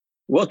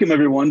Welcome,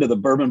 everyone, to the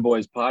Bourbon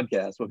Boys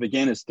podcast. What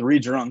began as three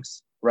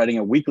drunks writing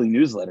a weekly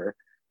newsletter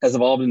has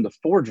evolved into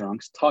four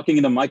drunks talking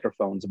into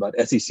microphones about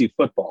SEC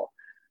football.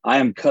 I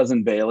am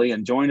Cousin Bailey,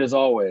 and joined as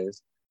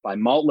always by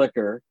Malt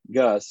Liquor,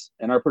 Gus,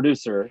 and our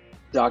producer,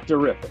 Dr.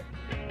 Riffick.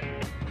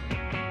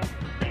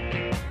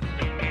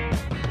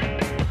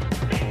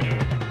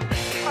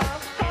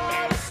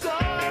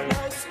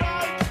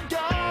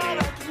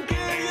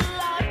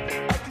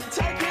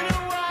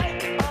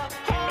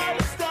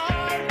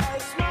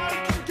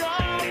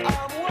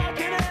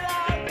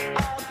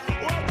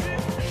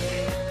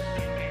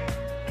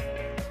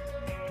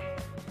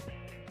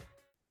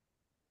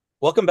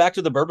 Welcome back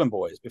to the Bourbon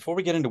Boys. Before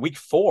we get into week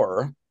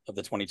 4 of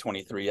the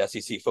 2023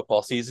 SEC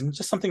football season,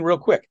 just something real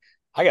quick.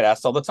 I get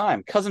asked all the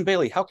time, Cousin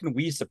Bailey, how can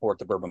we support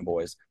the Bourbon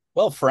Boys?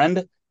 Well,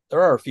 friend,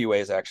 there are a few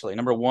ways, actually.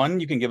 Number one,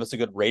 you can give us a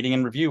good rating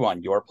and review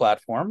on your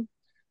platform.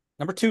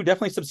 Number two,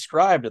 definitely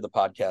subscribe to the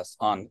podcast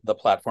on the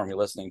platform you're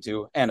listening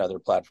to and other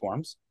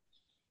platforms.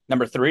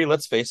 Number three,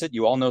 let's face it,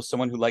 you all know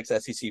someone who likes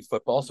SEC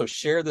football, so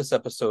share this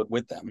episode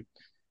with them.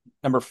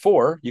 Number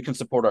four, you can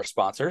support our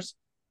sponsors.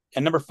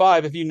 And number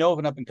five, if you know of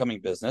an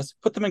up-and-coming business,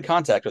 put them in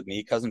contact with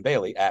me, Cousin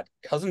Bailey, at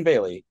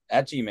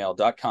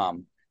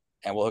cousinbailey@gmail.com,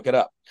 and we'll hook it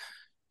up.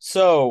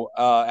 So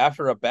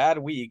after a bad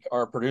week,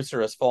 our producer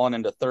has fallen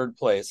into third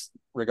place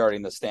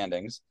regarding the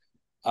standings,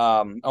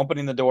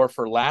 opening the door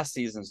for last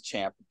season's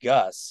champ,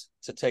 Gus,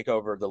 to take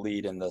over the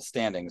lead in the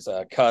standings.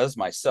 Cuz,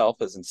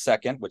 myself, is in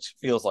second, which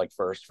feels like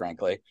first,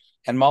 frankly,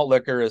 and Malt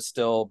Liquor is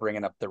still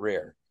bringing up the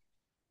rear.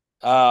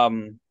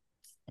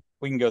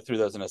 We can go through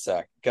those in a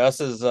sec.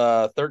 Gus is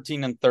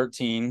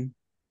 13-13.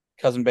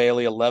 Cousin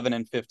Bailey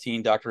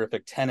 11-15. Dr.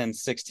 Riffick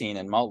 10-16,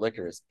 and Malt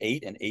Liquor is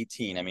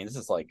 8-18. I mean, this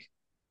is like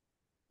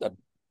a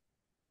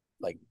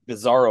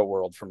bizarro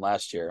world from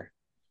last year.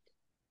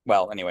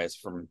 Well, anyways,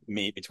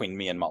 between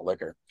me and Malt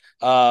Liquor.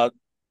 So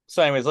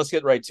anyways, let's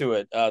get right to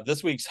it.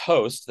 This week's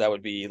host, that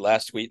would be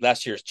last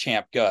year's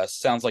champ Gus,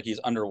 sounds like he's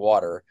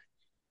underwater,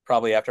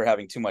 probably after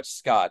having too much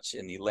scotch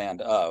in the land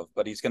of,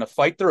 but he's going to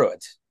fight through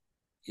it.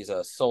 He's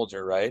a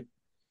soldier, right?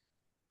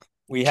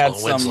 We had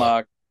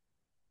some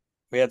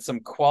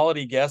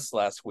quality guests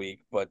last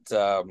week, but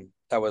that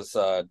was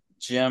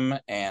Jim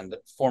and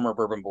former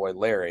Bourbon Boy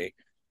Larry.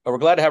 But we're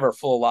glad to have our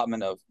full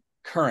allotment of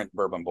current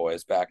Bourbon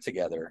Boys back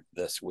together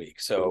this week.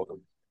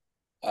 So,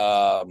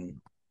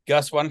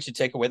 Gus, why don't you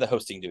take away the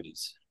hosting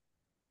duties?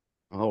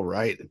 All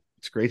right.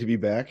 It's great to be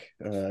back.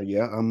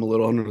 Yeah, I'm a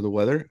little under the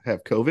weather. I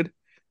have COVID.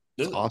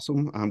 It's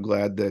awesome. I'm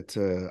glad that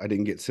I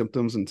didn't get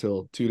symptoms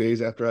until 2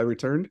 days after I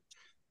returned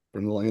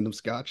from the land of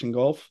scotch and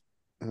golf,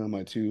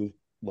 my two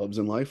loves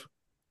in life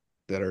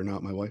that are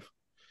not my wife.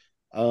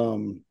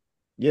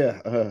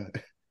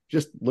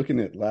 Just looking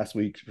at last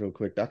week real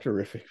quick, Dr.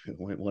 Riffick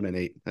went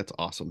 1-8. That's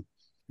awesome.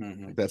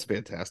 Mm-hmm. That's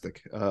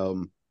fantastic.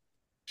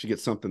 She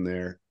gets something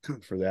there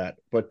for that.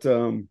 But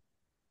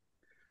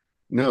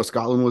no,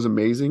 Scotland was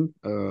amazing.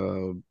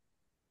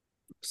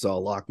 Saw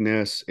Loch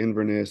Ness,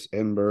 Inverness,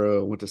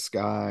 Edinburgh, went to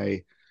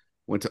Skye,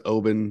 went to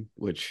Oban,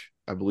 which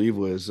I believe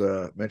was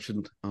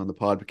mentioned on the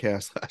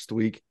podcast last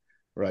week,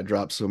 where I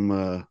dropped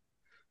some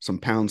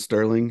pound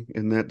sterling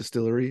in that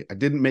distillery. I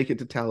didn't make it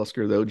to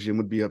Talisker, though. Jim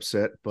would be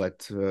upset,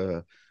 but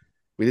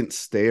we didn't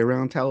stay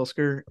around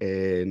Talisker,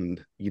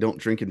 and you don't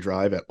drink and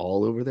drive at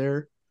all over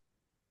there.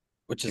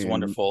 Which is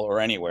wonderful, or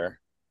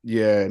anywhere.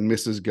 Yeah, and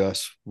Mrs.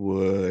 Gus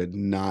would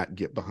not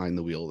get behind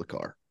the wheel of the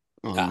car.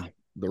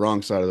 The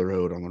wrong side of the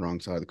road, on the wrong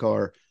side of the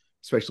car,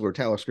 especially where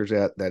Talisker's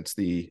at. That's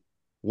the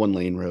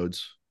one-lane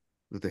roads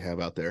that they have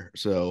out there.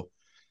 So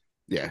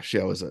yeah,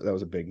 that was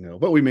a big no.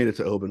 But we made it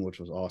to Oban, which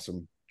was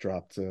awesome.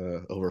 Dropped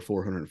over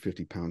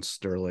 450 pounds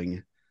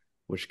sterling,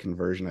 which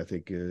conversion I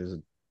think is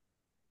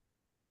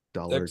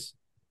 $28,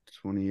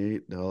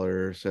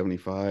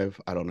 $75.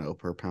 I don't know,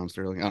 per pound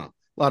sterling. I don't know,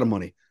 a lot of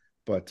money.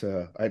 But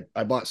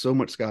I bought so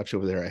much scotch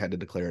over there, I had to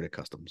declare it at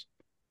customs.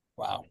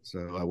 Wow.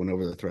 So I went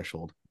over the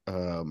threshold.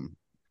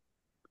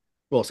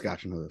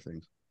 Scotch and other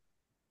things.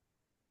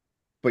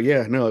 But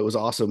yeah, no, it was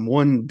awesome.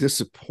 One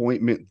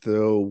disappointment,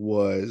 though,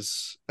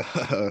 was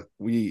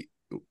we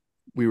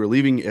were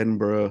leaving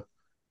Edinburgh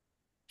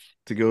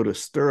to go to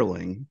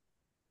Stirling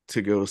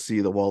to go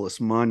see the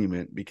Wallace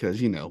Monument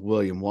because,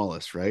 William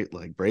Wallace, right?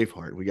 Like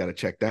Braveheart. We got to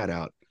check that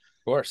out.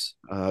 Of course.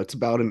 It's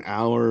about an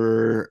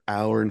hour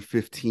and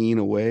 15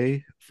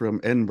 away from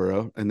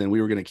Edinburgh. And then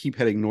we were going to keep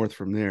heading north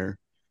from there.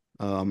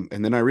 And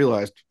then I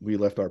realized we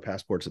left our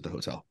passports at the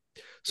hotel.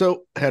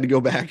 So I had to go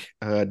back.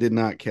 Did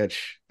not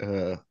catch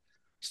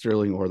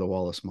Stirling or the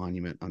Wallace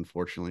Monument,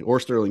 unfortunately,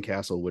 or Stirling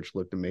Castle, which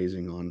looked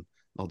amazing on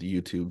all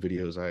the YouTube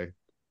videos I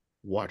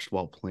watched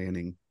while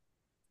planning.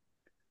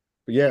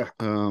 But yeah,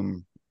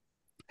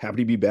 happy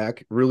to be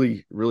back.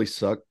 Really, really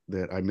sucked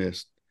that I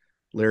missed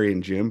Larry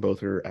and Jim.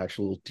 Both are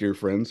actual dear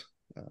friends,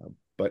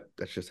 but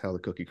that's just how the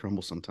cookie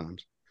crumbles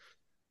sometimes.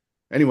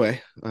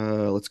 Anyway,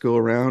 let's go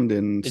around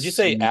and. Did you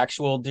say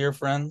actual dear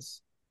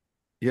friends?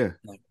 Yeah.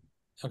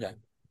 Okay.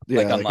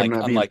 Yeah,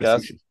 unlike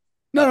us.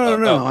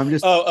 No. I'm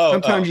just.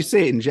 Sometimes you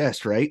say it in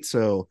jest, right?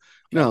 So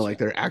No, like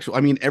Gotcha. they're actual.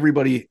 I mean,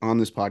 everybody on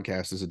this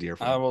podcast is a deer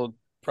I fan. will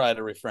try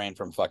to refrain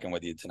from fucking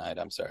with you tonight.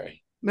 I'm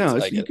sorry. No,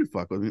 I you get it. can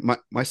fuck with me.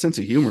 My sense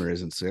of humor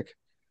isn't sick.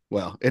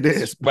 Well, it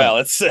is, but Well,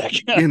 it's sick.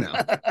 you know,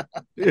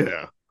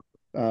 yeah.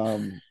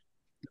 Um,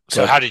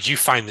 So but how did you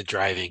find the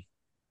driving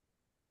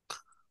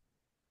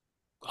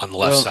on the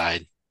left well,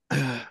 side?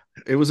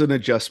 it was an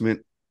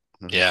adjustment.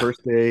 Yeah.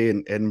 First day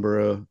in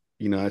Edinburgh,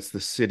 it's the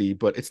city,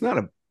 but it's not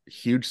a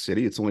huge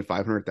city. It's only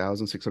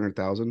 500,000,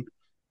 600,000.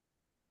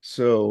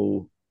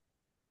 So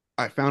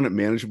I found it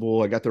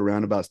manageable. I got the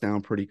roundabouts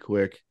down pretty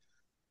quick.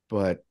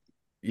 But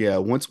yeah,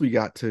 once we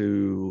got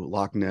to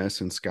Loch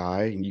Ness and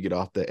Skye and you get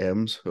off the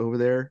M's over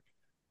there,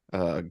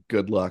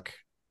 good luck.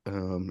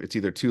 It's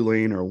either 2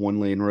 lane or 1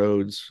 lane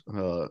roads.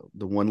 The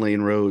 1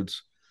 lane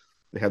roads,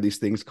 they have these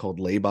things called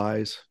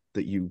laybys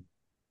that you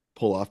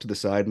pull off to the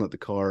side and let the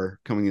car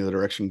coming the other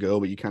direction go,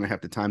 but you kind of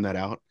have to time that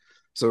out.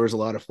 So there's a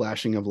lot of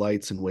flashing of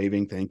lights and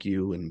waving, thank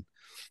you, and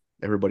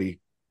everybody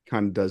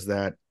kind of does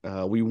that.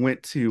 We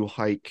went to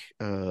hike,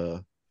 I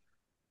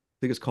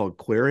think it's called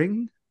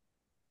Quering,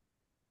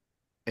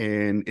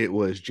 and it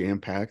was jam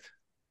packed.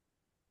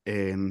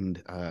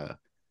 And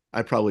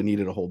I probably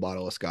needed a whole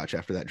bottle of scotch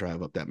after that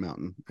drive up that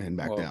mountain and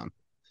back Whoa. down.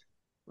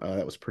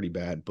 That was pretty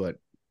bad, but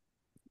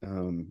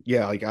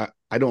yeah, like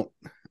I don't,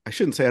 I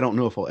shouldn't say I don't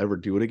know if I'll ever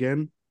do it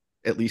again,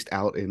 at least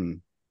out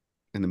in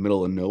the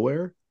middle of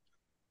nowhere.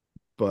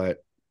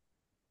 But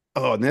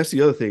oh, and that's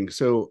the other thing.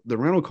 So the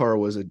rental car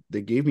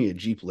they gave me a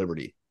Jeep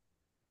Liberty,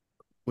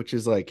 which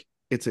is like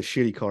it's a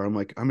shitty car. I'm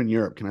like, I'm in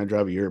Europe. Can I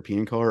drive a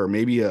European car or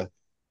maybe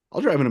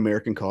I'll drive an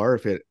American car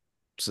if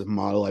it's a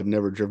model I've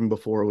never driven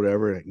before or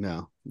whatever. Like,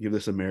 no, give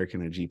this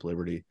American a Jeep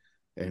Liberty,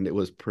 and it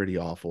was pretty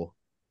awful.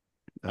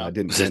 Oh,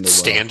 Didn't Was it handle well.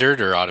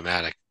 standard or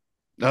automatic?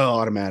 Oh,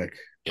 automatic,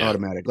 Yeah.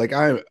 automatic. Like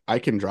I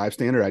can drive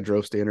standard. I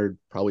drove standard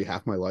probably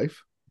half my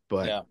life,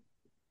 but yeah.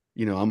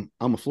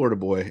 I'm a Florida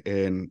boy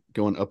and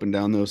going up and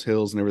down those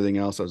hills and everything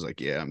else. I was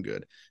like, yeah, I'm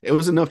good. It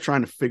was enough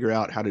trying to figure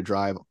out how to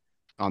drive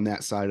on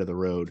that side of the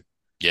road,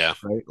 Yeah.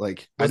 right?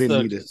 Like I Was didn't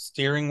the need it.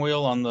 steering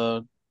wheel on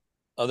the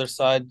other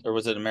side, or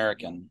was it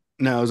American?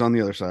 No, I was on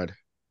the other side.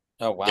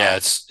 Oh Yeah. wow.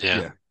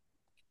 Yeah. Yeah,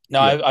 No,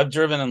 yeah, I've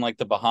driven in like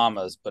the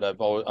Bahamas, but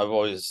I've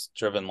always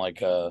driven like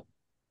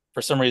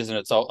for some reason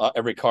it's all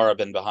every car I've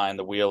been behind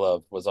the wheel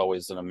of was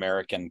always an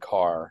American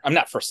car. I'm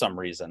not for some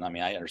reason. I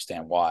mean, I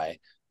understand why,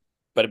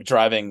 but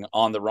driving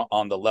on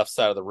the left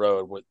side of the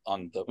road with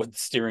the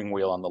steering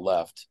wheel on the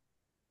left.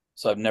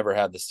 So I've never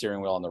had the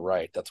steering wheel on the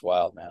right. That's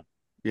wild, man.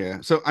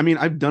 yeah. So I mean,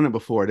 I've done it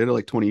before. I did it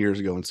like 20 years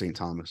ago in St.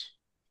 Thomas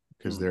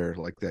because Hmm. they're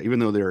like that. Even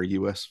though they're a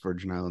U.S.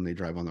 Virgin Island, they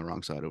drive on the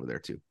wrong side over there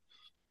too.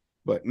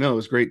 But no, it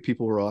was great.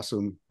 People were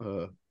awesome.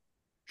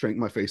 Drank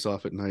my face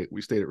off at night.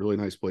 We stayed at really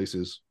nice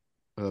places.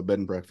 Bed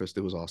and breakfast.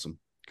 It was awesome.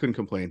 Couldn't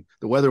complain.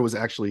 The weather was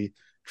actually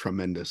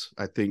tremendous.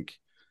 I think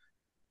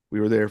we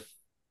were there.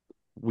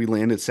 We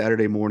landed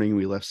Saturday morning.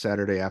 We left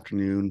Saturday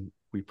afternoon.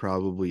 We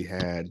probably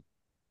had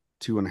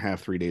 2.5,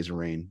 3 days of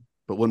rain.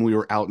 But when we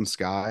were out in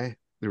Skye,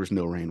 there was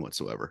no rain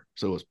whatsoever.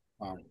 So it was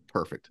Um,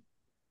 perfect.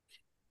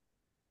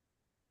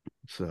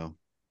 So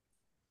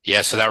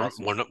Yeah. So that's that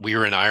awesome. when we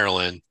were in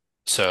Ireland,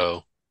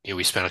 so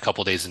we spent a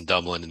couple days in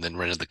Dublin and then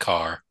rented the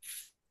car.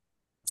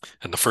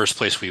 And the first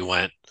place we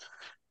went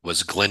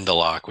was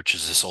Glendalough, which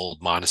is this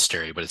old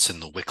monastery, but it's in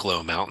the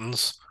Wicklow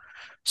Mountains.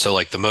 So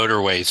like the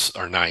motorways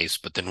are nice,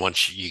 but then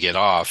once you get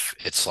off,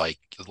 it's like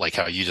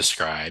how you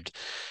described.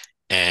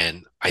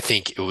 And I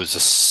think it was a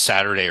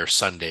Saturday or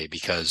Sunday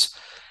because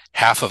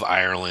half of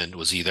Ireland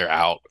was either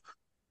out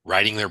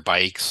riding their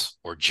bikes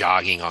or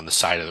jogging on the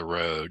side of the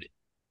road.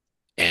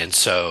 And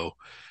so,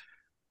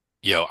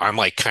 I'm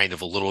like kind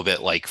of a little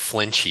bit like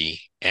flinchy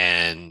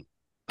and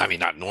I mean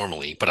not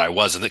normally, but I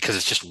wasn't because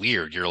it's just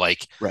weird. You're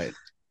like, right.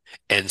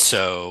 and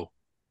so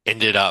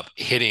ended up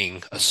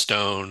hitting a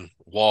stone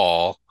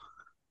wall,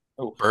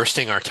 Oh,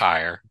 bursting our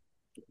tire.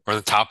 We're on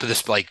the top of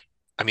this, like,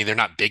 I mean, they're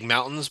not big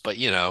mountains, but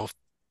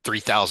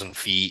 3,000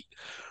 feet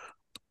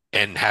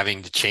and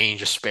having to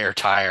change a spare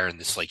tire in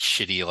this like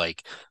shitty,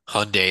 like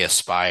Hyundai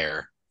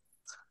Aspire.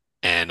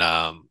 And,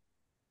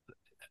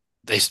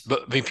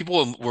 but I mean,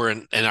 people were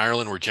in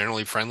Ireland were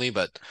generally friendly,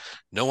 but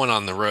no one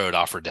on the road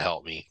offered to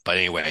help me. But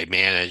anyway, I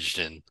managed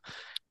and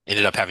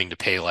ended up having to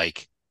pay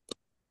like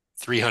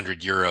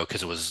 300 euro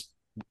because it was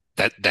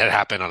that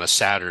happened on a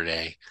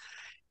Saturday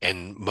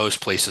and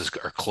most places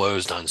are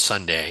closed on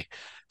Sunday.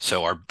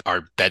 So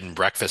our bed and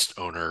breakfast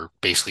owner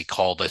basically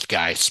called this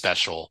guy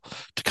special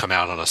to come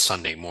out on a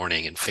Sunday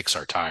morning and fix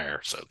our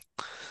tire. So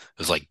it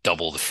was like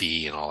double the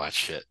fee and all that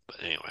shit.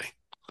 But anyway,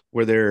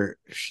 Were there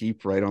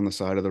sheep right on the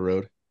side of the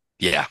road?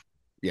 yeah,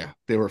 Yeah,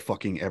 they were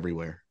fucking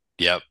everywhere.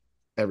 yep,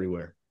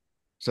 Everywhere.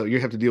 So you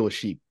have to deal with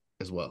sheep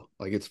as well.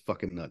 Like it's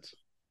fucking nuts.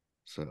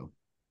 So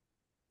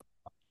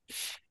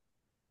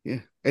yeah.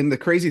 And the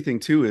crazy thing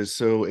too is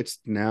so it's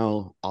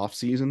now off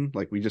season.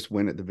 Like we just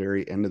went at the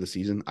very end of the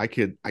season. I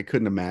couldn't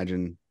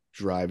imagine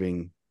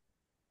driving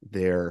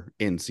there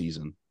in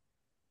season.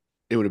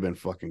 It would have been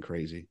fucking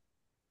crazy.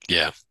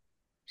 yeah.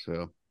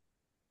 So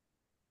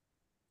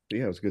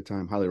yeah, it was a good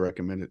time. Highly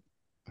recommend it.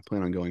 I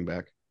plan on going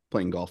back.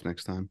 playing golf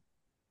next time.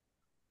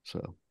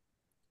 So,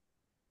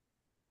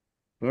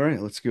 all right,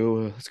 let's go.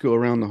 Let's go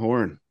around the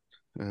horn.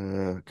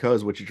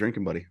 Cuz, what you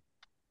drinking, buddy?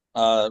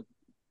 Uh,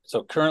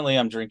 so currently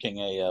I'm drinking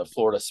a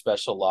Florida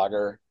Special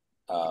Lager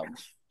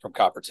from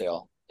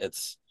Coppertail.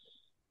 It's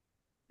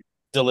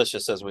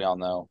delicious, as we all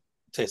know.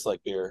 Tastes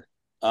like beer.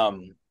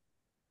 Um,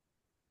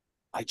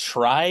 I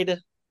tried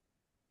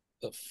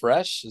the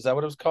Fresh. Is that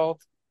what it was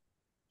called?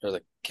 Or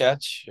the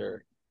Catch?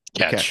 Or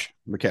The catch. Catch.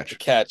 The the catch.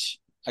 Catch?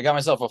 I got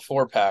myself a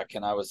 4 pack,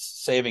 and I was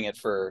saving it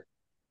for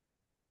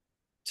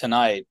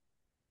tonight,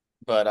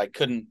 but I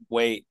couldn't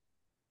wait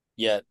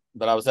yet.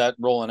 But I was at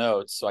Rolling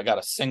Oats, so I got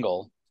a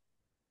single,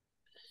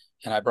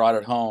 and I brought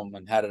it home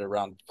and had it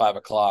around 5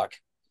 o'clock,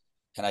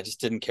 and I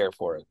just didn't care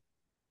for it.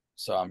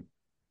 So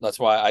that's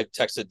why I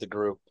texted the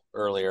group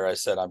earlier. I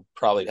said I'm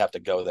probably have to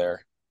go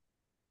there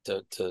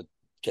to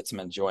get some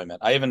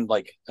enjoyment. I even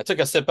I took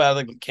a sip out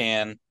of the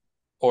can,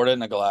 poured it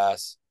in a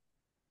glass.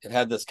 It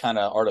had this kind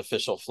of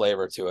artificial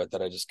flavor to it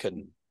that I just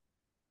couldn't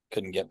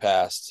get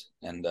past.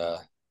 And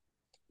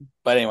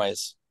but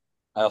anyways,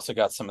 I also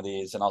got some of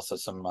these and also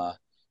some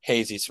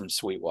hazies from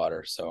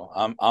Sweetwater. So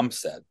I'm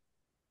set.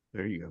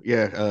 There you go.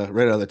 Yeah,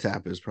 right out of the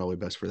tap is probably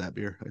best for that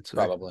beer. I'd say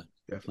Probably.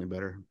 definitely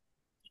better.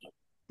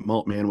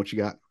 Malt man, what you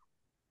got?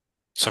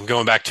 So I'm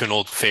going back to an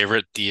old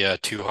favorite, the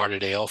Two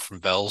Hearted Ale from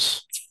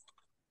Bell's.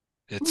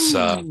 It's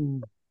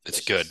Ooh.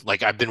 it's Delicious. good.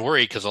 Like I've been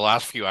worried because the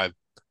last few I've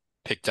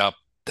picked up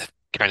that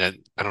kind of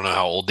I don't know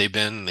how old they've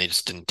been and they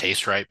just didn't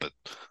taste right, but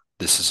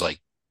this is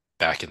like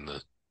back in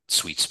the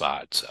sweet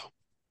spot. So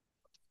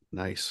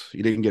Nice.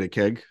 You didn't get a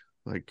keg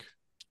like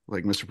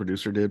Mr.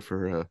 Producer did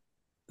for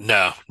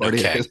no party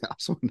at keg. his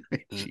house one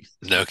night. Jesus.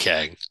 No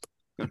keg.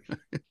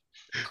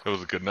 It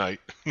was a good night.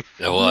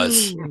 It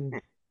was.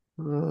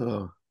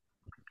 Oh,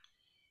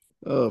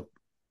 oh,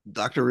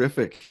 Dr.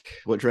 Riffic,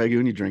 what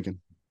dragoon you drinking?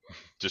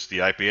 Just the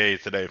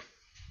IPA today.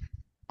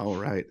 All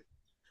right.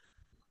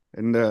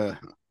 And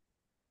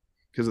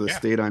because of the Yeah.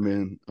 state I'm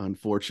in,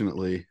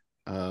 unfortunately,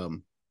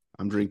 I'm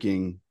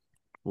drinking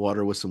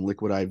water with some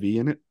liquid IV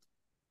in it,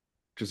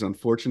 which is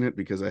unfortunate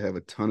because I have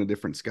a ton of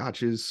different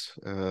scotches.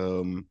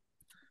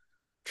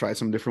 Tried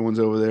some different ones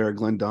over there.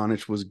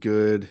 Glendonich was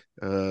good.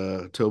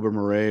 Tober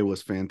Murray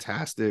was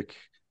fantastic.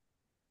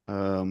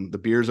 The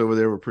beers over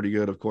there were pretty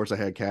good. Of course, I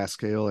had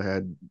cask ale. I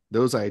had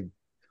those. I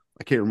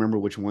can't remember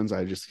which ones.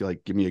 I just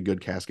like give me a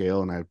good cask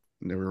ale, and I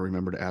never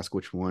remember to ask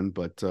which one.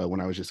 But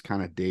when I was just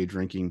kind of day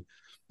drinking,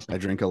 I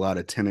drank a lot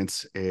of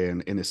Tennant's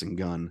and Innocent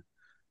Gun.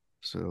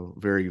 So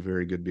very,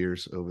 very good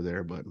beers over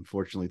there. But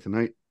unfortunately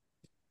tonight,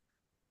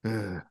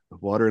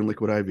 water and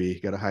liquid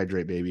IV. Got to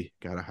hydrate, baby.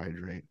 Got to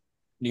hydrate.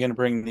 You gonna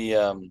bring the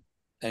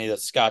any of the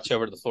scotch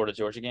over to the Florida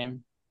Georgia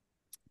game?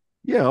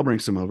 Yeah, I'll bring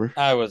some over.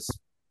 I was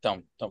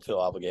don't feel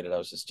obligated. I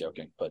was just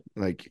joking, but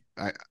Like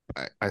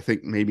I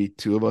think maybe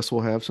two of us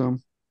will have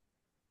some.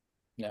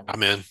 yeah,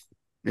 I'm in.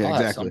 Yeah, I'll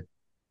have exactly.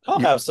 some. I'll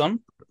You, have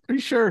some. are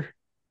you sure?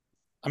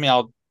 I mean,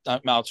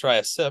 I'll try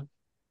a sip.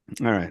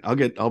 All right,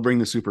 I'll bring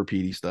the super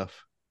peaty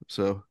stuff.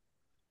 So,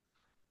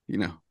 you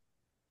know,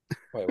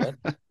 Wait, what?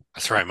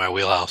 That's right, my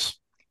wheelhouse.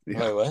 yeah.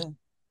 Wait, what?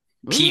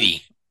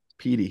 Petey.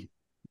 Peaty,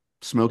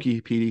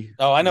 smoky, peaty.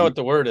 Oh, I know what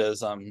the word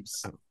is. I'm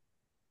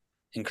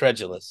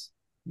incredulous.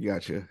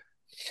 Gotcha.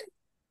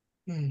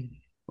 Hmm.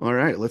 All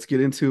right, let's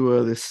get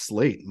into this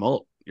slate.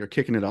 Malt, you're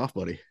kicking it off,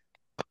 buddy.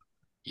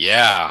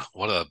 Yeah,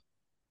 what a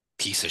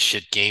piece of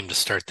shit game to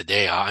start the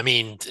day. I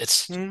mean,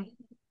 it's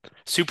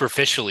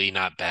superficially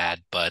not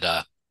bad,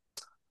 but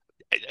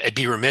I'd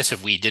be remiss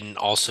if we didn't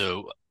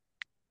also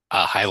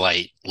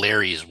highlight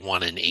Larry's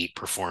 1-8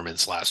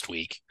 performance last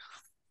week.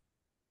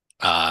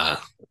 Uh,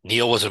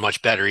 Neil wasn't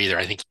much better either.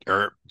 I think,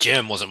 or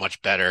Jim wasn't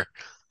much better.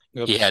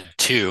 He Oops. had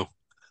 2,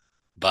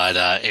 but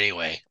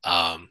anyway,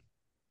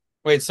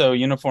 Wait, so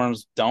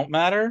uniforms don't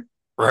matter?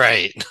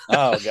 right.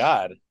 Oh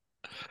God.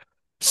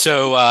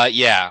 So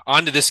yeah,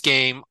 on to this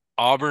game.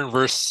 Auburn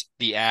versus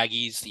the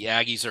Aggies. The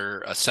Aggies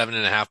are a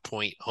 7.5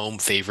 point home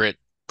favorite,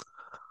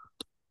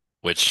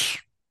 which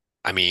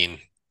I mean,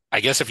 I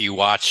guess if you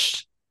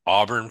watched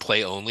Auburn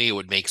play only, it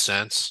would make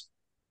sense.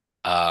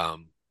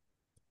 Um,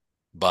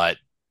 but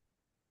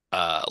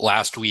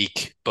last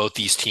week, both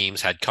these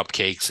teams had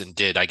cupcakes and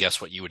did, I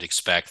guess, what you would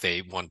expect.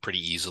 They won pretty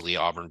easily.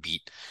 Auburn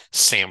beat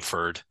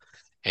Samford,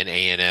 and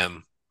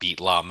A&M beat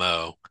La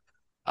Mo.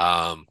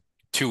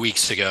 2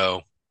 weeks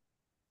ago,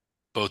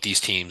 both these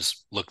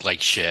teams looked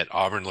like shit.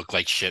 Auburn looked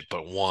like shit,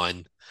 but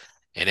won,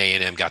 and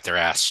A&M got their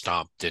ass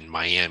stomped in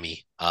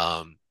Miami.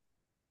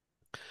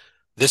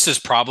 This is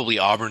probably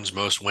Auburn's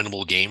most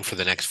winnable game for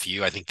the next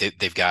few. I think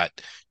they've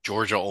got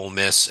Georgia, Ole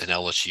Miss, and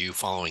LSU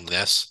following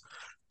this.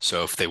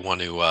 So if they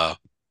want to,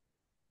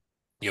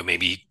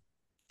 maybe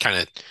kind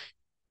of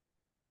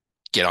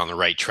get on the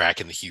right track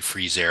in the Hugh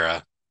Freeze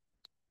era,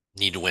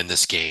 need to win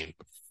this game.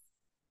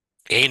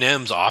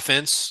 A&M's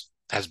offense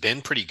has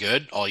been pretty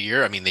good all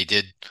year. I mean, they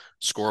did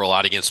score a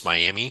lot against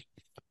Miami.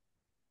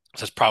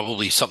 So that's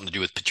probably something to do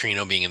with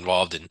Petrino being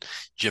involved and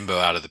Jimbo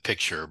out of the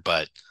picture,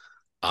 but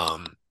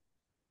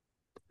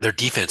their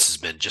defense has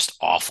been just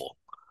awful.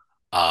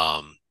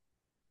 Um,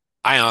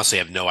 I honestly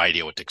have no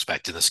idea what to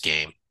expect in this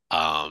game.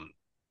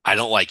 I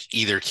don't like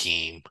either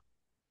team,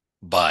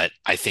 but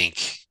I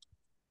think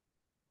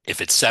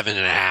if it's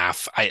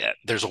 7.5,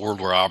 there's a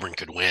world where Auburn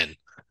could win.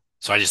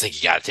 So I just think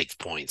you got to take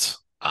the points.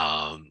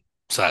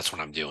 So that's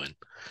what I'm doing.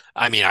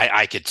 I mean,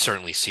 I could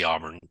certainly see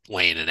Auburn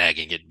laying an egg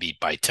and get beat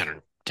by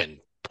 10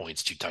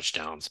 points, 2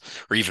 touchdowns,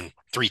 or even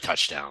 3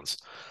 touchdowns.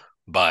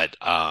 But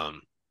yeah,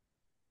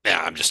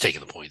 I'm just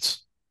taking the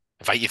points.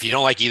 If you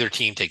don't like either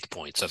team, take the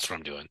points. That's what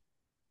I'm doing.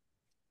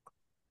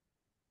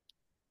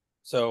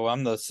 So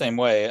I'm the same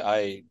way.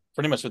 I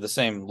pretty much with the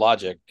same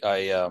logic.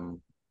 I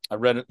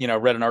read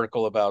an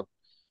article about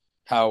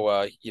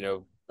how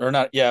or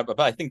not, yeah, but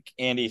I think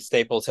Andy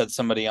Staples had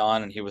somebody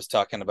on and he was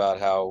talking about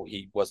how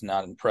he was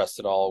not impressed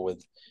at all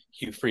with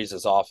Hugh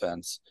Freeze's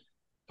offense.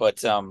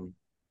 But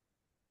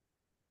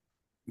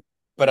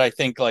I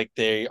think like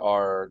they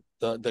are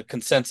the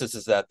consensus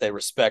is that they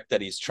respect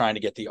that he's trying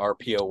to get the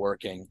RPO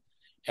working.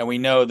 And we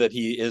know that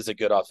he is a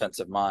good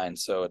offensive mind.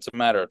 So it's a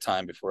matter of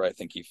time before I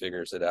think he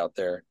figures it out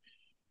there.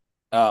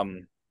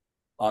 Um,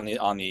 on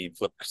the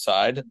flip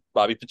side,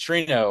 Bobby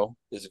Petrino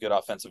is a good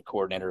offensive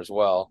coordinator as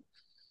well.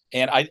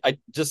 And I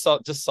just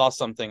saw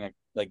something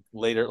like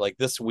later, like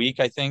this week,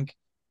 I think,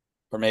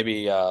 or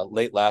maybe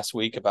late last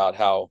week, about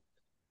how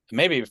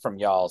maybe from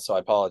y'all, so I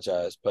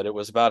apologize, but it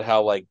was about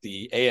how like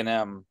the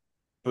A&M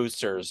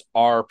boosters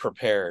are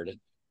prepared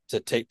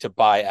to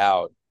buy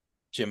out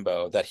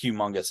Jimbo, that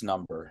humongous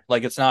number.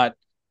 Like it's not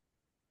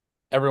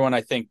everyone,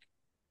 I think,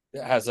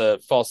 has a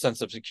false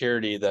sense of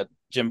security that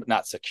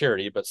not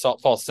security, but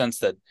false sense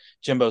that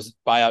Jimbo's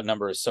buyout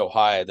number is so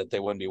high that they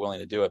wouldn't be willing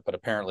to do it. But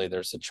apparently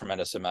there's a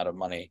tremendous amount of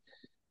money.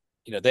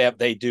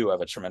 They do have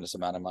a tremendous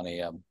amount of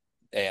money.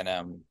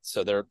 A&M,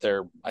 so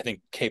they're I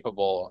think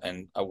capable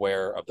and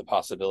aware of the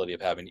possibility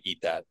of having to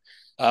eat that.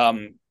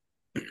 Um,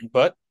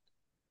 but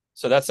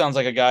so that sounds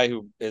like a guy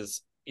who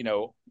is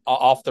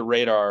off the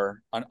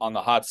radar on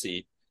the hot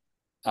seat.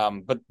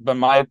 But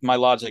my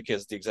logic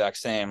is the exact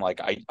same.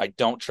 Like I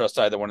don't trust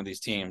either one of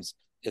these teams.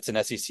 It's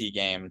an SEC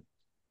game.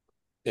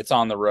 It's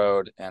on the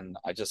road, and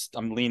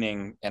I'm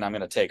leaning, and I'm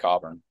going to take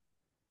Auburn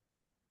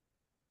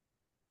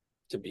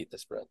to beat the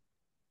spread.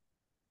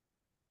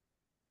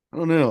 I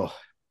don't know.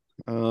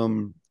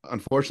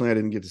 Unfortunately, I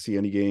didn't get to see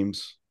any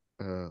games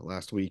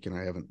last week, and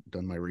I haven't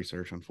done my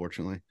research,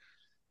 unfortunately.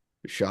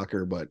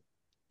 Shocker, but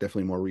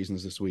definitely more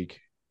reasons this week.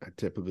 I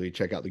typically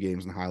check out the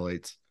games and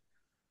highlights.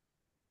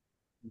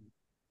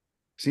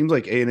 Seems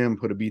like A&M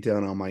put a beat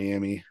down on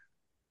Miami.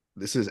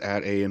 This is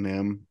at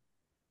A&M.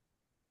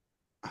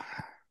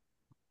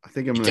 I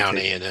think I'm Beat going to down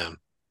take. A&M.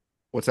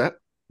 What's that?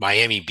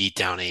 Miami beat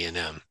down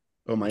A&M.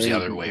 Oh, It was the Miami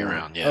other beat way down.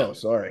 around. Yeah. Oh,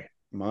 sorry.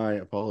 My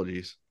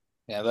apologies.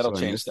 Yeah, So that'll I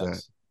change missed that.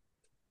 things.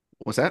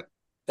 What's that?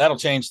 That'll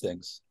change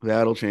things.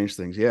 That'll change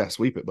things. Yeah,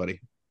 sweep it,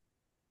 buddy.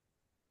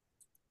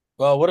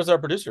 Well, what does our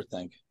producer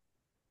think?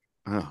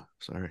 Oh,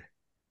 sorry.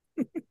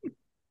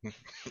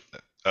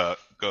 Go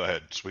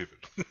ahead, sweep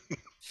it.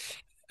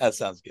 That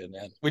sounds good,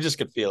 man. We just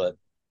could feel it.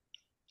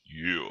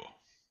 Yeah.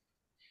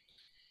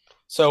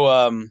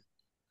 So,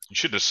 You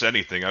shouldn't have said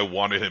anything. I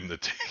wanted him to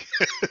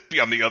be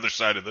on the other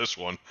side of this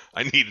one.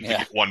 I needed to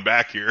get one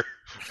back here.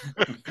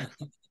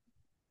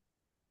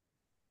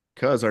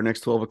 Cuz our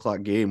next 12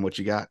 o'clock game, what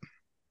you got?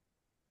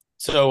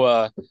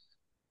 So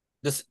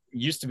this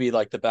used to be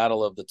like the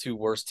battle of the two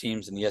worst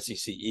teams in the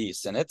SEC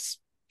East, and it's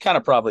kind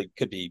of probably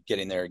could be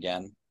getting there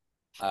again.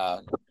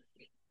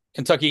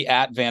 Kentucky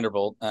at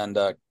Vanderbilt, and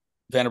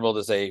Vanderbilt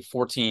is a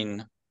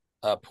 14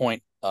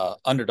 point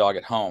underdog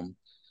at home.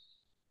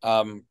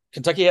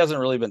 Kentucky hasn't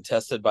really been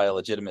tested by a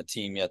legitimate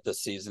team yet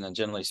this season, and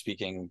generally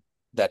speaking,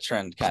 that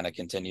trend kind of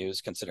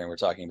continues considering we're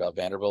talking about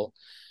Vanderbilt.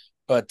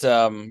 But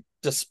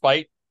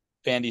despite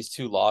Vandy's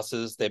two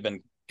losses, they've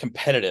been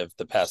competitive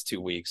the past 2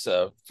 weeks.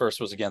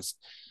 First was against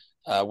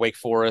Wake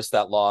Forest,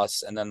 that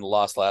loss, and then the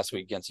loss last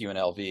week against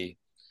UNLV.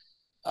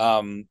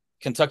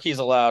 Kentucky's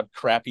allowed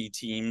crappy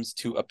teams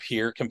to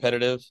appear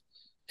competitive,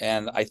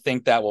 and I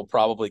think that will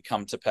probably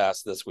come to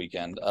pass this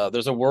weekend.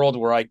 There's a world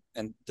where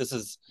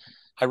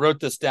I wrote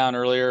this down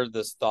earlier,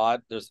 this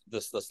thought, there's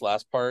this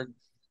last part,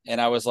 and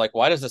I was like,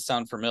 why does this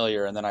sound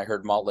familiar? And then I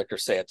heard Malt Liquor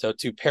say it. So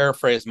to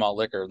paraphrase Malt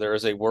Liquor, there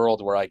is a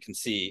world where I can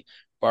see,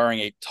 barring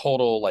a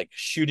total like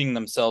shooting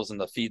themselves in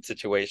the feet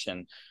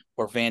situation,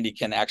 where Vandy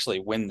can actually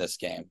win this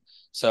game.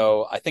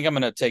 So I think I'm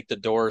going to take the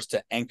Doors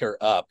to anchor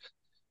up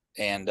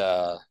and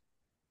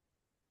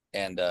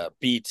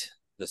beat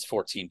this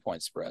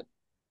 14-point spread.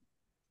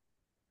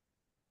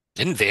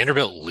 Didn't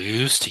Vanderbilt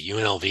lose to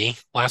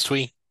UNLV last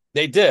week?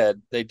 They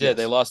did. They did. Yes.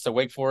 They lost to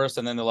Wake Forest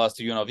and then they lost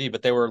to UNLV,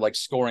 but they were like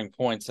scoring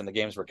points and the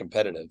games were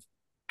competitive.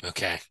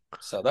 Okay.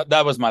 So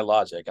that was my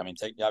logic. I mean,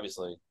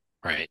 obviously,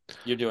 right.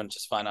 You're doing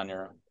just fine on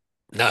your own.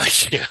 No,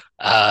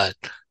 yeah.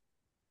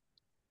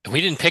 We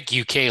didn't pick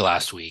UK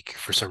last week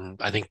for some.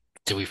 I think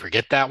did we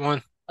forget that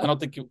one? I don't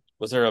think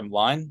was there a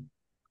line?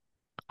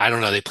 I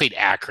don't know. They played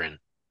Akron.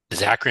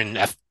 Is Akron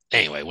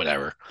anyway?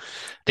 Whatever.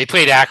 They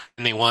played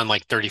Akron. They won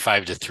like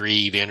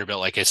 35-3.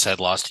 Vanderbilt, like I said,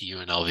 lost to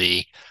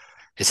UNLV.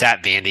 It's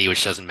at Vandy,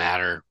 which doesn't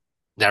matter.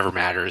 Never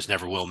matters.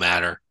 Never will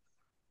matter.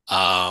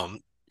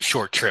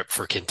 Short trip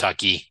for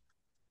Kentucky.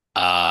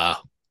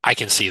 I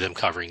can see them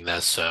covering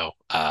this. So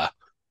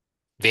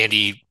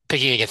Vandy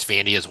picking against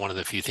Vandy is one of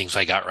the few things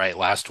I got right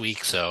last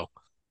week. So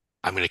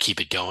I'm going to keep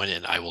it going,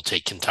 and I will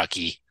take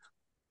Kentucky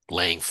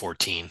laying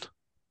 14.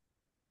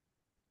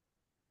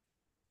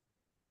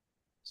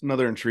 It's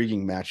another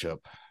intriguing matchup.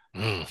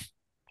 Mm.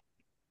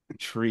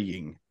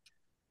 Intriguing.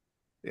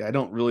 Yeah, I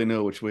don't really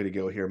know which way to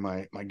go here.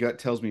 My gut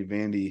tells me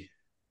Vandy,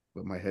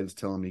 but my head's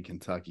telling me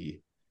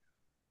Kentucky.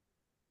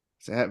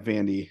 It's at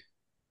Vandy.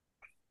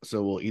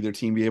 So will either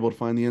team be able to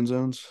find the end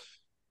zones?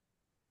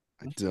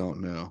 I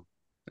don't know.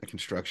 That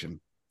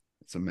construction,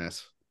 it's a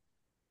mess.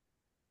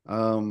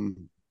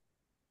 Um,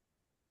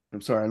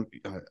 I'm sorry,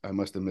 I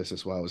must have missed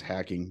this while I was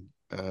hacking.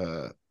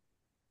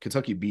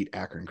 Kentucky beat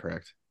Akron,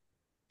 correct?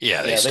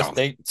 Yeah, they Yeah,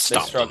 they stomped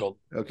them. struggled.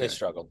 They Okay,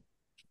 struggled.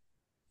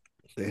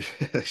 they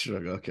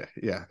struggle. Okay,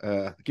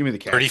 yeah. Give me the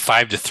Cats.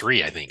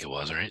 35-3, I think it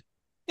was, right?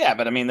 Yeah,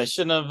 but I mean, they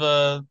shouldn't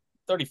have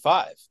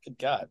 35. Good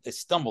God, they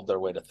stumbled their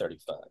way to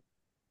 35.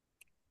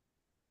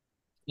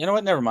 You know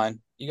what? Never mind.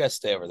 You guys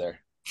stay over there.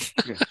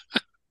 Yeah.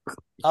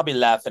 I'll be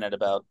laughing at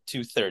about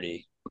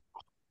 2:30.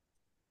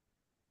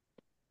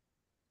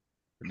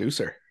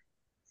 Producer.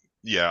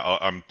 Yeah,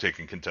 I'm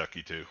taking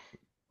Kentucky too.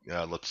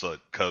 Yeah, let's let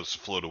Cuz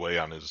float away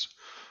on his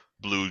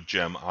blue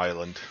gem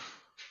island.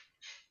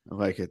 I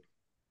like it.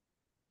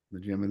 The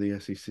gem of the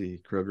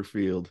SEC, Kroger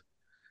Field.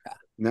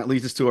 And that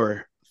leads us to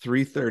our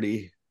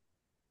 3:30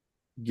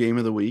 game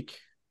of the week.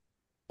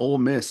 Ole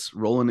Miss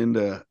rolling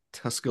into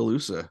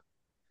Tuscaloosa.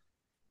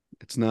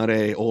 It's not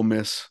a Ole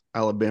Miss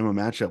Alabama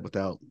matchup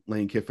without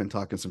Lane Kiffin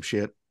talking some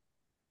shit.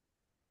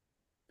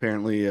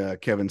 Apparently,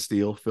 Kevin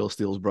Steele, Phil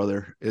Steele's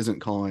brother, isn't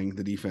calling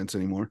the defense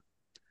anymore.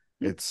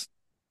 It's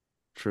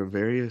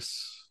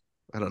Travarius.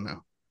 I don't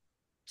know.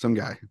 Some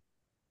guy.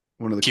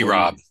 One of the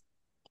T-Rob. coordinators.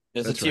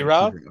 Is it That's T right.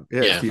 Rob? Yeah,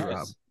 it's Yeah. T Rob.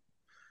 Nice.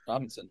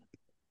 Robinson.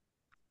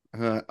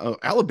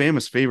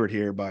 Alabama's favored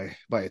here by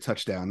a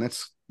touchdown.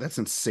 That's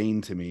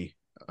insane to me.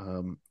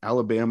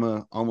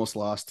 Alabama almost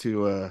lost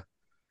to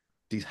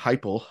these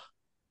Heupel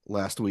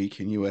last week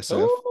in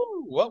USF.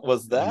 Oh, what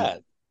was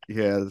that?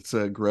 Yeah, it's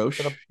a Is it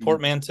Grosh. a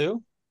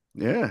portmanteau?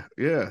 Yeah,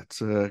 it's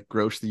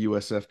Grosh, the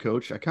USF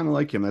coach. I kind of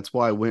like him. That's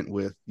why I went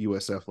with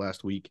USF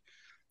last week.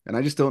 And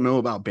I just don't know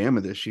about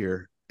Bama this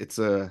year. It's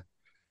a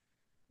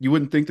you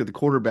wouldn't think that the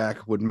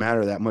quarterback would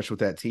matter that much with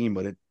that team,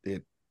 but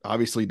it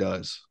obviously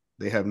does.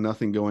 They have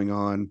nothing going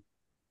on.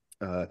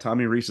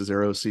 Tommy Reese is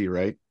their OC,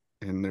 right?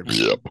 And they're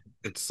Yep.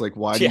 it's like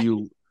Yeah.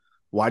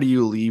 why do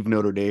you leave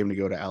Notre Dame to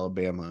go to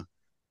Alabama?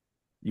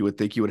 You would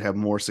think you would have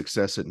more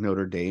success at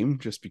Notre Dame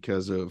just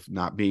because of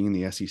not being in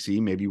the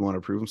SEC. Maybe you want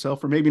to prove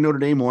himself, or maybe Notre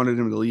Dame wanted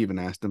him to leave and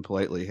asked him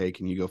politely, "Hey,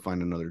 can you go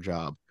find another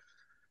job?"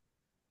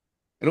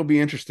 It'll be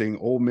interesting.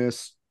 Ole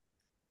Miss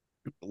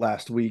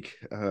last week,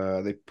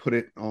 they put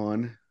it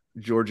on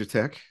Georgia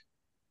Tech.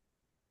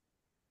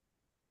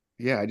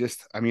 Yeah,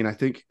 I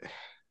think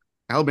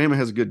Alabama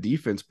has a good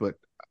defense, but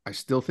I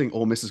still think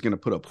Ole Miss is going to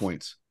put up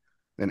points,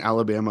 and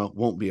Alabama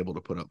won't be able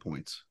to put up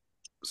points.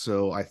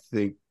 So I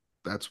think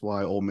that's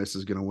why Ole Miss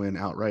is going to win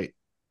outright.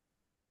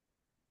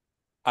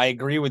 I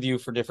agree with you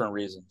for different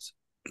reasons.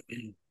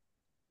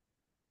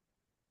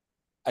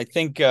 I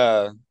think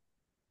I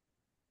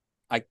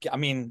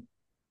mean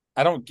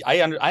I don't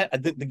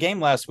the game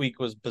last week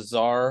was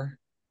bizarre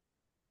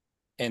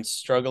and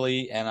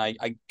struggly, and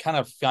I kind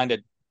of find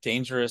it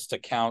dangerous to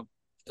count.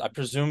 I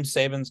presume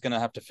Saban's going to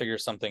have to figure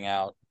something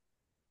out,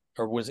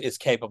 or is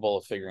capable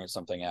of figuring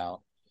something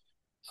out.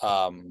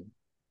 Um,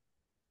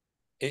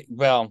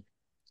 well,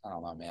 I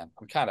don't know, man.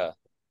 I'm kind of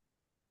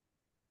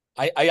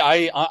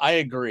I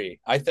agree.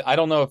 I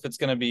don't know if it's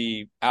going to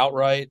be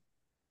outright,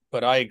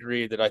 but I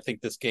agree that I think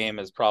this game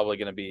is probably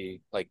going to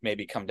be like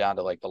maybe come down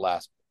to like the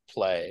last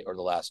play or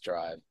the last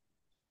drive.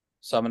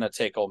 So I'm going to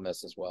take Ole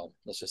Miss as well.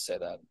 Let's just say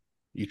that.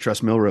 You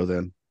trust Milrow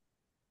then?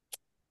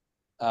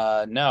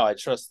 No, I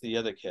trust the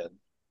other kid.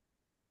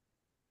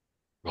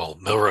 Well,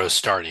 Milrow's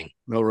starting,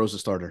 Milrow's a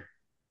starter.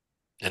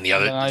 and the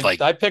And other then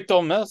like I picked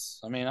Ole Miss.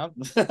 I mean, I'm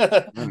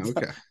Oh,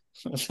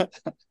 okay.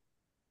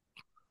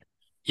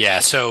 yeah.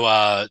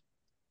 So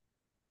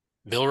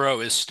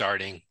Milrow is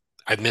starting.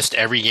 I've missed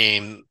every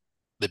game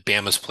that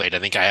Bama's played. I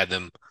think I had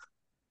them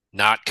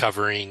not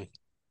covering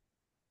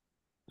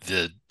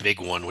the big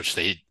one, which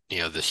they,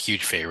 this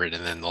huge favorite,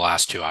 and then the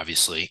last two,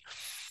 obviously.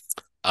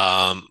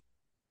 Um,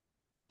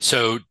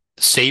 so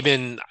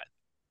Saban,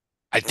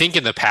 I think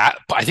in the past,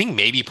 I think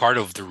maybe part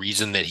of the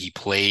reason that he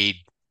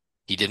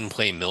didn't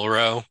play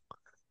Milrow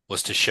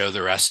was to show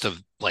the rest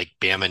of like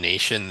Bama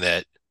Nation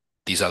that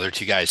these other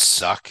two guys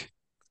suck.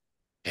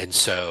 And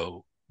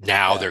so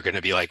now yeah, they're going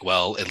to be like,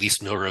 well, at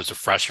least Milrow's a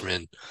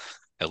freshman.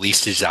 At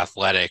least he's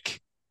athletic.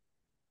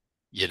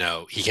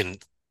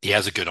 He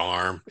has a good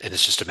arm, and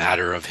it's just a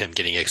matter of him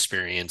getting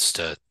experience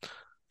to,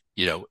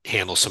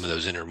 handle some of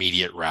those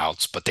intermediate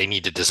routes. But they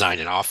need to design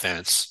an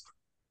offense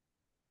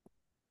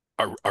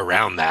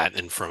around that.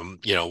 And from,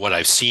 what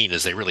I've seen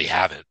is they really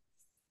haven't.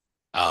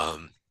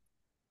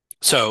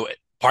 So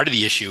part of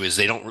the issue is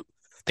they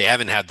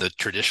haven't had the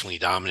traditionally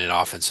dominant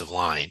offensive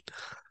line.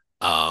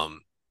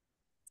 Um,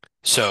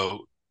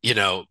 so,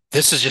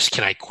 this is just,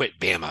 can I quit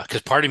Bama?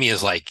 Because part of me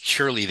is like,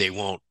 surely they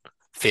won't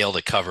fail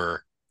to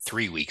cover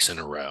 3 weeks in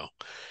a row.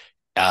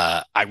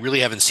 I really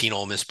haven't seen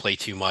Ole Miss play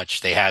too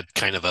much. They had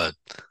kind of a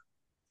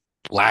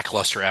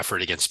lackluster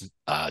effort against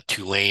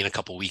Tulane a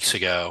couple weeks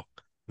ago.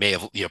 May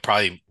have,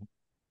 probably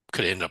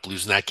could have ended up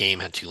losing that game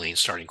had Tulane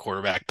starting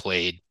quarterback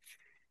played.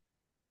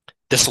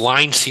 This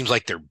line seems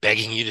like they're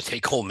begging you to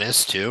take Ole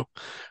Miss too,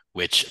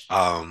 which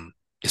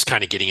is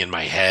kind of getting in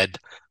my head.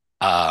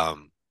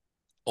 Um,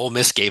 Ole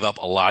Miss gave up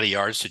a lot of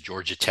yards to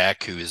Georgia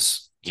Tech, who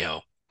is,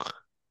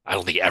 I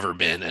don't think ever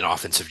been an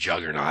offensive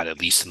juggernaut, at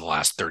least in the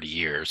last 30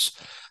 years.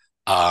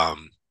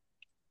 Um,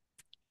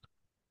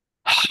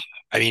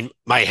 I mean,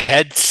 my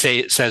head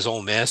says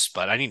Ole Miss,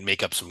 but I need to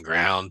make up some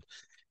ground.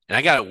 And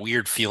I got a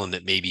weird feeling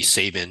that maybe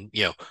Saban,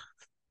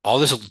 all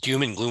this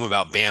doom and gloom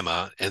about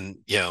Bama, and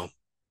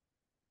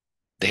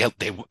they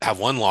have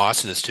one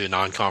loss, and it's to a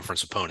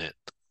non-conference opponent.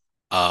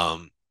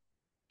 Um,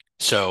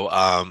 so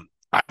I'm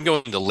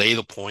going to lay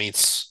the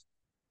points,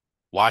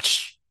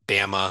 watch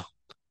Bama,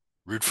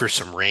 root for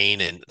some rain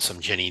and some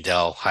Jenny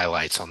Dell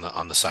highlights on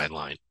the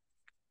sideline.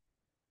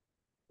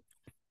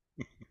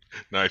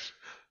 Nice.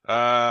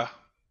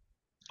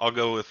 I'll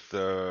go with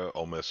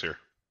Ole Miss here.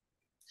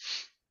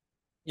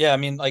 Yeah, I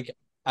mean, like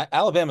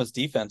Alabama's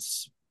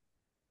defense.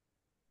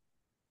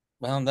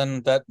 Well,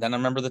 then I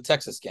remember the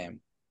Texas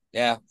game.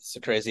 Yeah, it's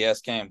a crazy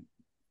ass game.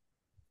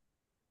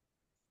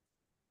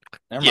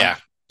 Never mind. Yeah,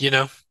 you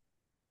know,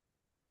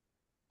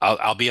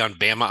 I'll be on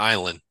Bama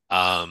Island.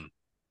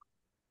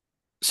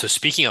 So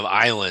speaking of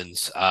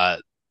islands,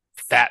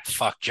 fat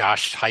fuck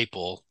Josh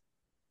Heupel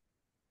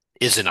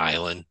is an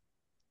island,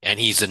 and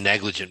he's a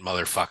negligent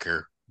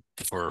motherfucker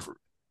for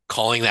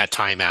calling that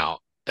timeout.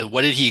 And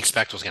what did he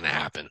expect was going to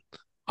happen?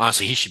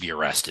 Honestly, he should be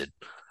arrested.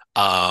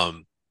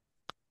 Um,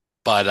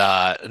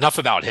 but enough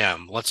about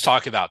him. Let's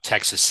talk about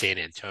Texas San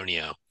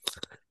Antonio.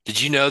 Did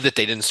you know that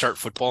they didn't start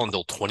football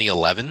until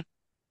 2011?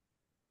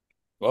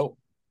 Whoa.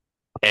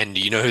 And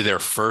do you know who their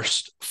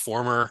first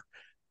former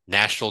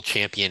national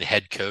champion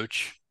head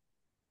coach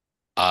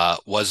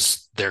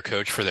was their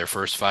coach for their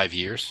first 5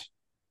 years?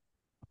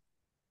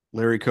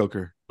 Larry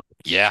Coker.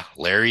 Yeah,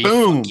 Larry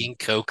Boom. fucking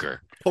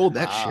Coker. Hold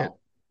that shit.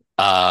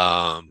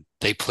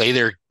 They play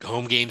their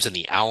home games in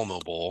the Alamo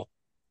Bowl,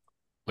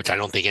 which I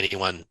don't think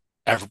anyone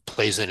ever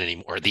plays in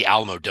anymore. The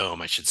Alamo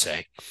Dome, I should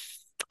say.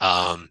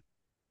 Um,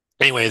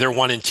 anyway, they're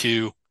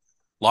 1-2,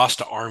 lost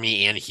to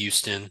Army and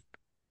Houston.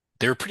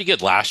 They were pretty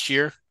good last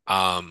year.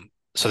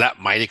 So that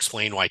might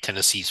explain why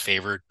Tennessee's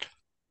favored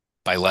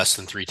by less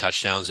than 3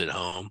 touchdowns at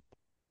home.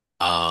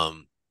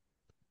 Um,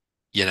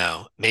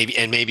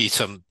 maybe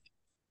some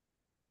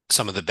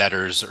of the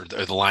bettors or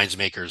the lines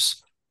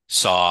makers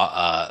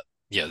saw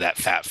that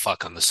fat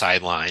fuck on the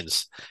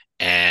sidelines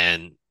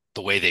and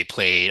the way they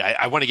played.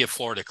 I want to give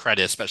Florida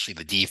credit, especially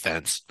the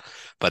defense,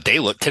 but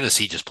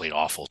Tennessee just played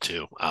awful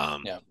too.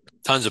 Yeah.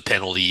 Tons of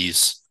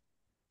penalties.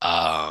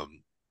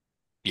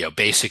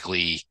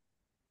 Basically,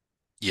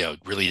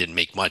 really didn't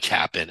make much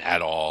happen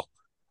at all.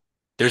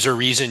 There's a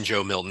reason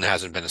Joe Milton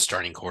hasn't been a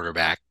starting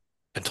quarterback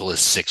until his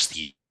sixth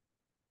year.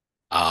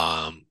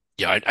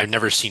 I've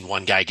never seen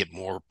one guy get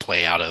more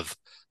play out of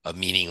a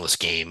meaningless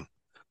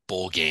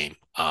bowl game.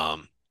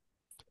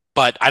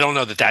 But I don't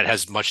know that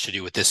has much to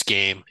do with this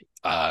game.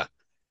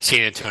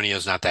 San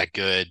Antonio's not that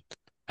good.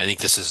 I think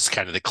this is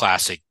kind of the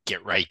classic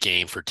get right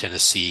game for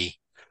Tennessee.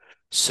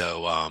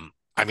 So I'm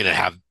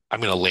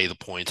gonna lay the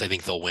points. I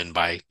think they'll win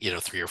by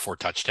 3 or 4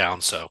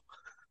 touchdowns. So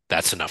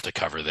that's enough to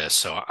cover this.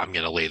 So I'm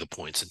gonna lay the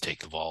points and take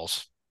the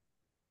Vols.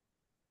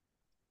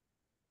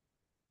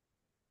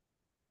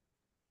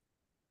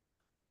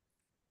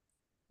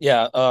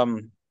 Yeah.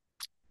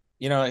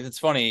 It's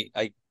funny.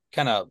 I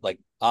kind of like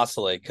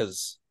oscillate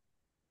because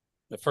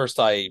at first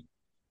I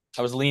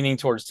was leaning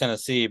towards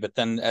Tennessee, but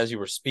then as you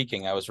were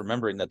speaking, I was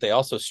remembering that they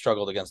also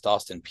struggled against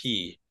Austin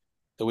Peay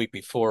the week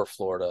before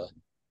Florida.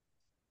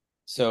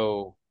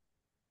 So,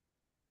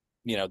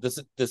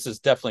 this is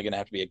definitely going to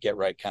have to be a get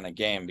right kind of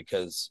game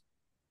because,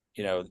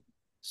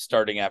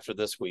 starting after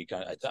this week,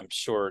 I'm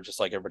sure just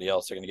like everybody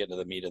else, they're going to get into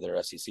the meat of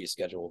their SEC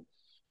schedule.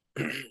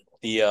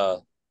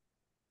 The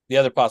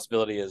other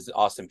possibility is the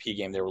Austin Peay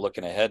game. They were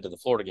looking ahead to the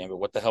Florida game, but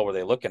what the hell were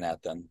they looking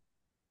at then?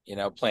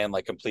 Playing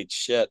like complete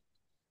shit,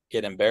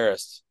 get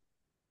embarrassed.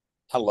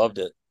 I loved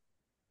it.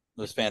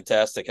 It was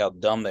fantastic how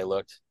dumb they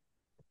looked.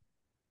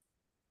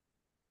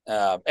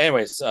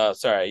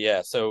 Sorry.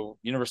 Yeah. So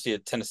University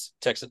of Texas,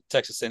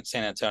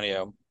 San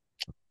Antonio,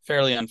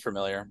 fairly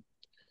unfamiliar.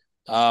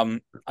 I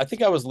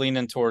think I was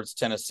leaning towards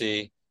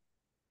Tennessee.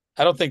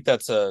 I don't think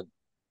that's a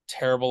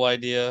terrible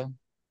idea.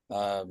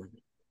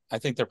 I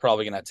think they're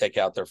probably going to take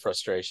out their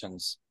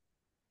frustrations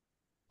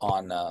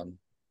on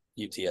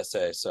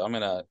UTSA. So I'm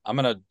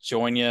gonna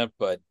join you,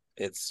 but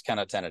it's kind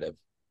of tentative,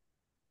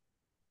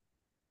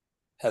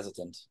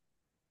 hesitant.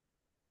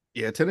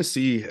 Yeah,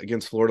 Tennessee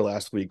against Florida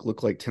last week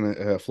looked like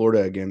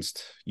Florida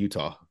against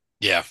Utah.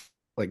 Yeah.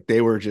 Like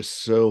they were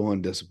just so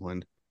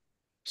undisciplined.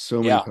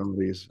 So many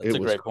penalties. That's It a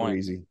was great point.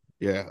 crazy.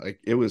 Yeah, like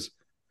it was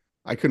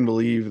I couldn't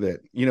believe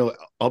that.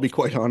 I'll be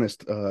quite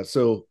honest.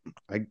 So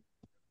I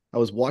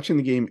was watching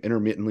the game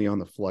intermittently on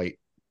the flight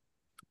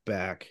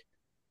back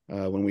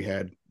when we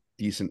had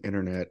decent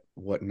internet,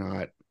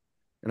 whatnot.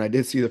 And I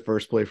did see the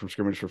first play from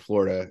scrimmage for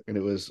Florida, and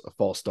it was a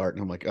false start.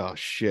 And I'm like, oh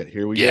shit,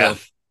 here we Yeah. go.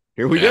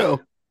 Here we Yeah.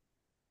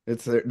 go.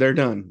 They're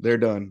done. They're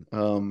done.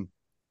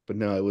 But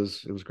no, it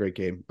was a great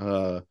game.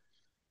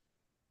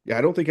 Yeah,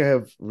 I don't think I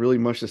have really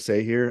much to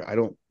say here. I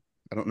don't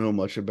know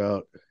much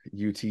about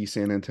UT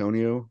San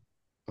Antonio,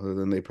 other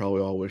than they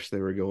probably all wish they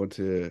were going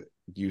to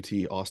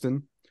UT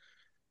Austin.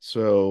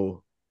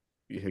 So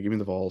yeah, give me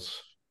the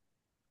Vols.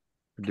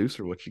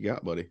 Producer, what you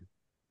got, buddy?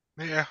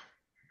 Yeah.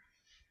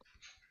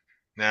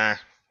 Nah,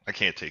 I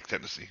can't take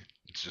Tennessee.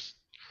 It's just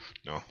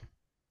no.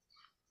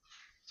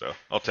 So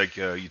I'll take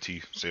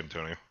UT San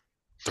Antonio.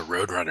 The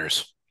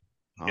Roadrunners.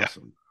 Yeah.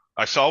 Awesome.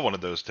 I saw one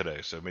of those today,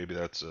 so maybe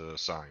that's a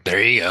sign.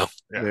 There you go.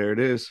 Yeah. There it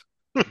is.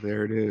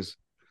 There it is.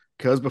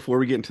 Because before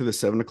we get into the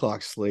 7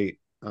 o'clock slate,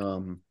 I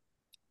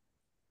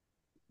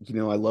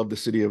love the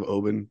city of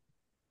Oban.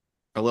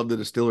 I love the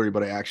distillery,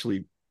 but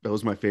that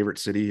was my favorite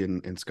city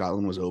in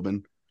Scotland was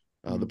Oban.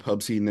 The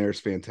pub scene there is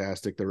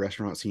fantastic. The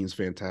restaurant scene is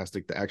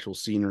fantastic. The actual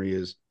scenery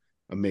is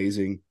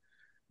amazing.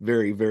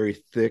 Very, very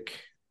thick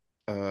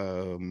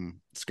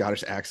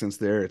Scottish accents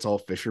there. It's all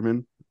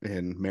fishermen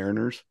and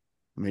mariners.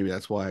 Maybe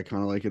that's why I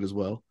kind of like it as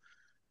well.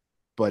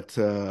 But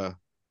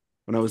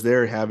when I was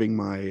there having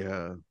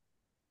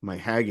my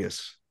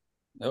haggis,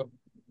 Nope.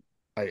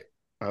 I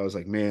was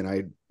like, man,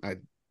 I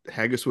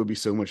haggis would be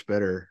so much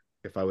better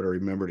if I would have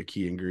remembered a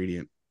key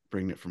ingredient,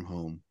 bringing it from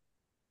home.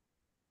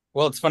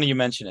 Well, it's funny you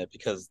mention it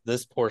because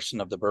this portion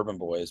of the Bourbon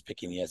Boys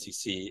picking the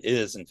SEC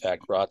is, in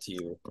fact, brought to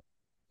you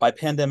by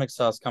Pandemic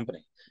Sauce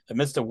Company.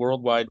 Amidst a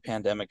worldwide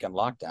pandemic and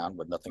lockdown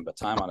with nothing but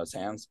time on his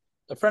hands,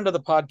 a friend of the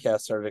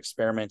podcast started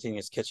experimenting in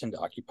his kitchen to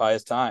occupy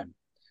his time.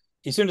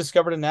 He soon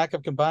discovered a knack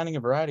of combining a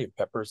variety of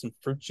peppers and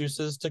fruit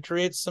juices to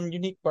create some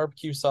unique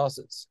barbecue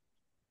sauces.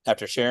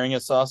 After sharing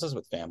his sauces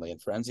with family and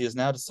friends, he has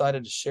now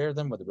decided to share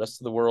them with the rest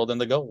of the world in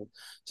the goal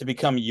to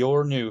become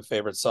your new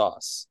favorite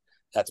sauce.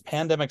 That's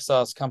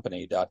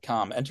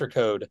pandemicsaucecompany.com. Enter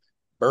code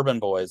Bourbon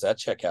Boys at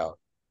checkout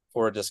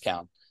for a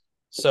discount.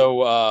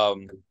 So,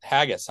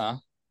 haggis, huh?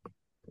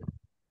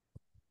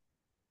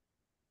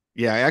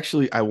 Yeah,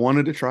 I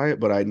wanted to try it,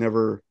 but I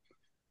don't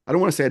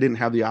want to say I didn't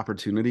have the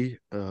opportunity.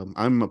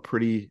 I'm a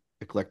pretty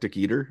eclectic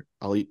eater.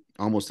 I'll eat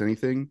almost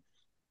anything,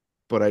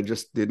 but I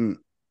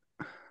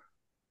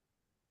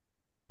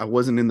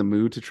wasn't in the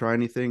mood to try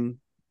anything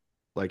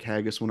like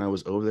haggis when I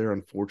was over there,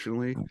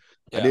 unfortunately.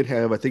 Yeah.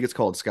 I think it's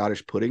called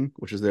Scottish pudding,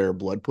 which is their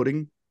blood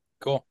pudding.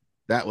 Cool.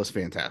 That was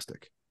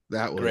fantastic.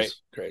 That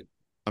was Great.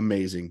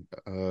 amazing.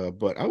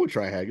 But I would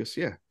try haggis.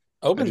 Yeah.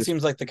 Oban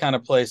seems like the kind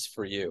of place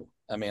for you.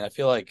 I mean, I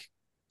feel like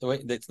the way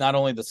it's not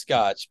only the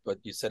scotch, but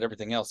you said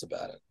everything else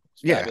about it.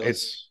 Yeah,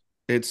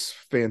 it's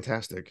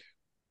fantastic.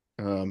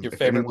 Your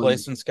favorite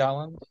place in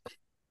Scotland?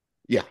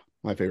 Yeah,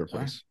 my favorite All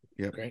right. place.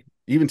 Yeah. Great.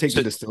 Even take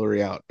the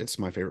distillery out, it's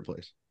my favorite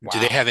place. Do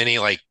they have any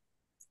like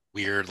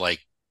weird like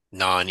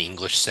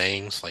non-English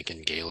sayings like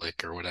in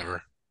Gaelic or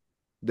whatever?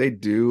 They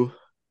do,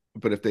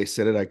 but if they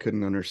said it, I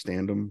couldn't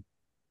understand them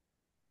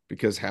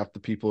because half the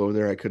people over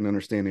there I couldn't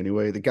understand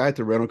anyway. The guy at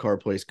the rental car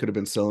place could have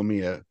been selling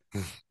me a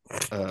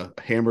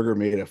hamburger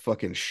made of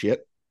fucking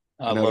shit.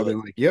 I And I would love have it.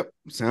 been like, yep,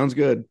 sounds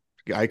good.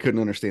 I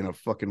couldn't understand a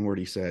fucking word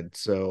he said.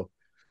 So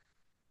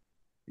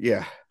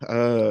yeah.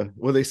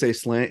 What do they say?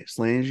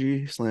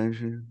 Slangy,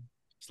 slang.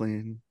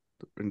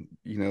 And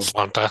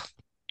Slanta.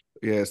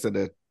 yeah, instead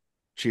of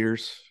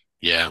cheers.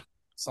 Yeah.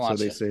 So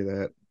they Cilantro. say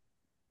that.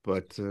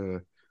 But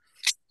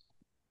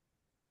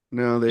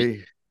no,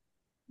 they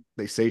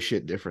say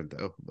shit different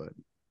though. But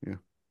yeah.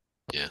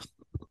 Yeah.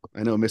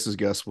 I know Mrs.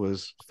 Gus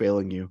was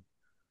failing you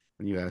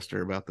when you asked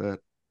her about that.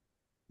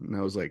 And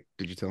I was like,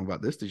 did you tell him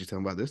about this? Did you tell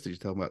him about this? Did you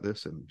tell him about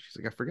this? And she's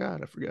like, I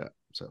forgot.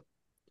 So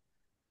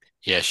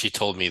Yeah, she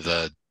told me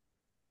the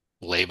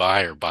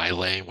lay-by or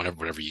by-lay,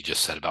 whatever you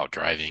just said about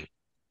driving.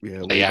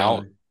 yeah,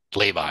 Layout,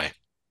 lay-by.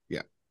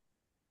 Yeah.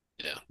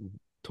 Yeah.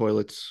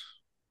 Toilets,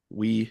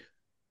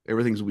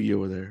 everything's we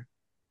over there.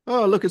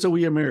 Oh, look, it's a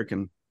we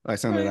American. I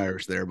sounded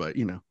Irish there, but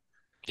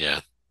Yeah.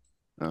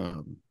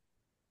 No,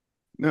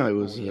 it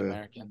was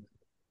American.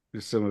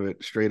 just some of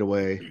it straight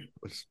away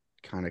was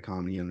kind of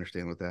common. You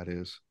understand what that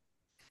is.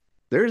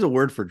 There's a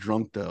word for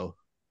drunk though.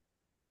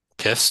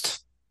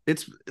 Pissed.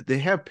 They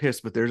have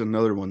pissed, but there's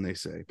another one they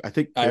say. I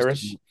think pissed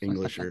Irish? is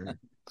English or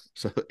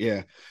so.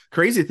 Yeah.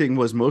 Crazy thing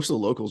was most of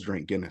the locals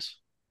drank Guinness.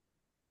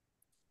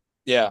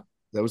 Yeah,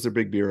 That was their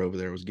big beer over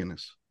there was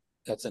Guinness.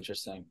 that's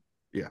interesting.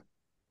 Yeah.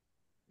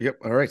 Yep.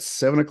 All right.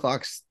 7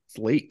 o'clock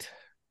slate.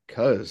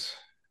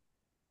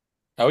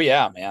 Oh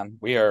yeah, man.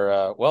 We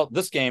are well,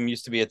 this game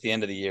used to be at the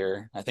end of the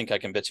year. I think I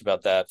can bitch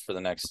about that for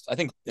the next, I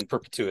think in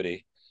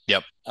perpetuity.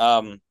 Yep.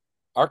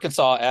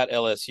 Arkansas at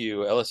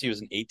LSU. LSU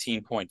is an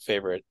 18-point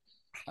favorite.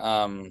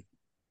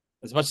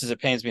 As much as it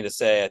pains me to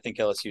say, I think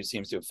LSU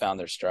seems to have found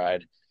their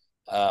stride.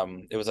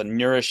 It was a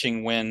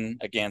nourishing win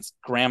against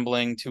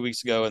Grambling 2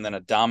 weeks ago, and then a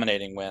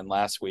dominating win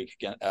last week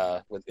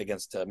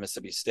against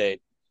Mississippi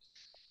State.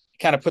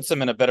 Kind of puts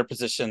them in a better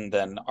position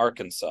than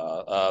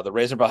Arkansas. The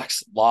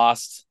Razorbacks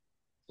lost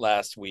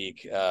last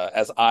week,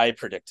 as I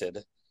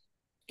predicted,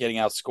 getting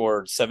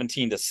outscored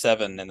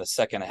 17-7 in the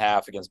second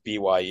half against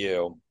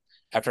BYU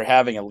after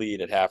having a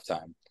lead at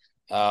halftime.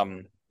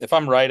 If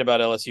I'm right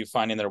about LSU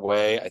finding their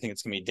way, I think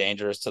it's going to be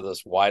dangerous to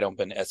this wide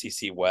open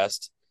SEC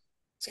West.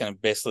 It's going to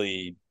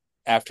basically,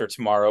 after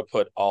tomorrow,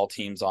 put all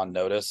teams on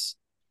notice.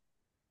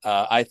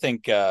 I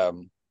think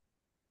LSU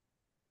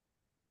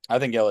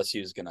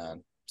is going to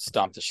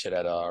stomp the shit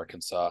out of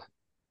Arkansas,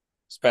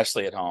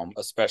 especially at home,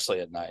 especially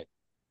at night.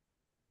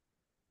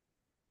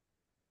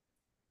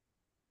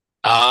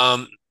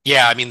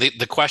 Yeah, I mean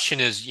the question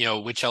is,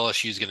 which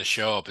LSU is going to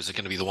show up? Is it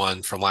going to be the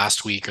one from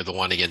last week or the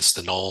one against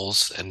the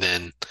Knowles? And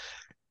then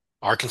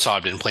Arkansas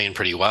had been playing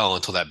pretty well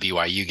until that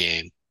BYU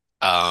game.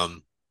 I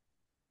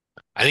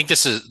think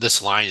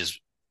this line is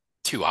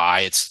too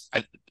high. It's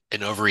an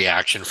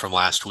overreaction from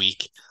last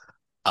week.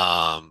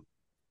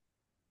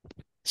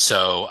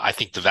 So I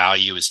think the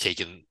value is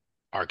taking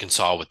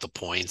Arkansas with the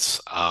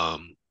points. I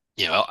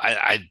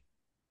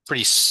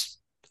pretty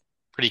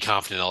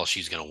confident LSU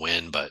is going to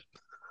win, but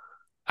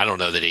I don't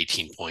know that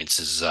 18 points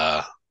is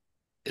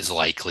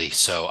likely.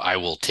 So I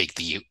will take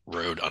the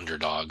road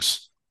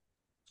underdogs.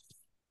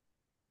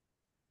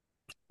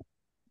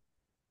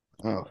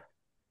 Oh,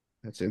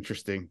 that's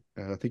interesting.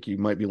 I think you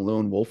might be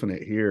lone wolfing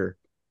it here.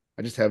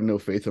 I just have no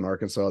faith in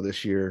Arkansas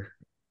this year.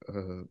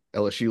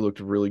 LSU looked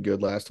really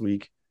good last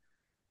week.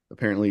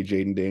 Apparently,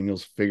 Jaden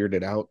Daniels figured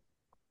it out.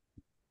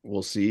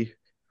 We'll see.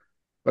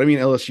 But I mean,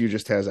 LSU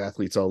just has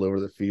athletes all over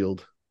the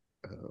field.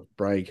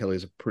 Brian Kelly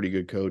is a pretty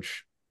good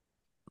coach.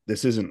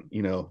 This isn't,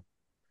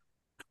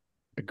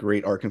 a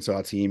great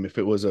Arkansas team. If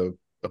it was a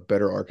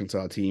better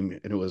Arkansas team,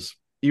 and it was,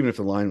 even if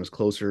the line was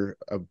closer,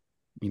 I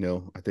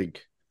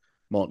think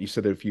Malt, you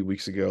said it a few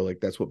weeks ago, like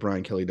that's what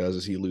Brian Kelly does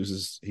is he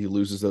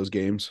loses those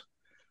games.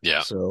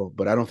 Yeah. So,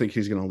 but I don't think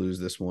he's going to lose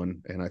this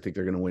one, and I think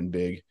they're going to win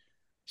big.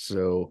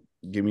 So,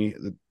 give me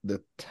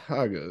the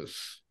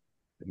Tigers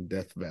in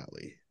Death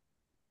Valley.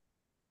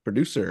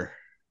 Producer.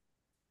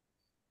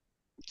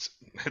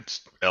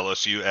 It's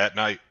LSU at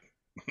night.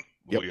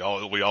 Yep. We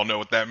all know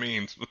what that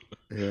means.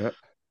 Yeah.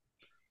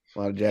 A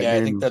lot of Jack Yeah,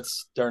 Daniels. I think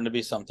that's starting to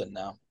be something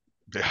now.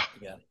 Yeah.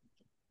 Again.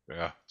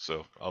 Yeah.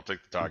 So I'll take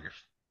the Tigers.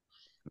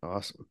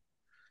 Awesome.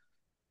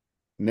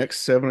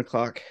 Next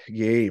 7:00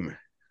 game.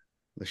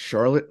 The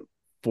Charlotte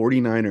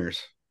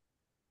 49ers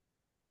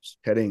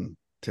heading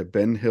to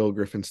Ben Hill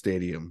Griffin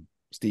Stadium,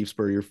 Steve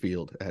Spurrier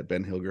Field at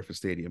Ben Hill Griffin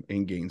Stadium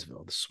in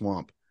Gainesville, the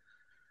swamp.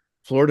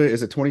 Florida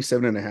is a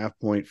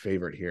 27.5-point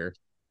favorite here.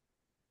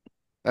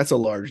 That's a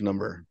large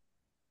number.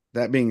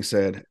 That being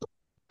said,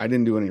 I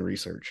didn't do any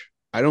research.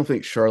 I don't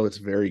think Charlotte's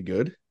very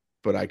good,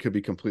 but I could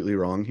be completely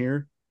wrong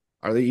here.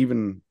 Are they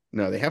even?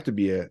 No, they have to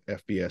be a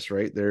FBS,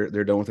 right?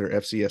 They're done with their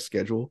FCS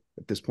schedule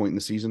at this point in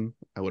the season,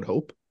 I would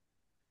hope.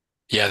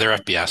 Yeah, they're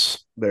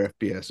FBS. They're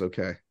FBS,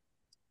 okay.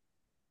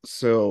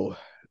 So,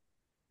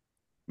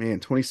 man,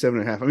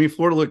 27.5. I mean,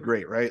 Florida looked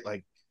great, right?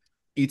 Like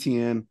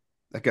ETN,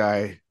 that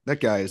guy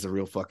is a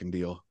real fucking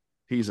deal.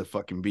 He's a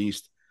fucking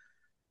beast.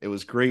 It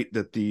was great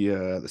that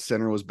the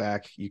center was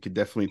back. You could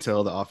definitely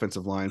tell the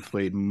offensive line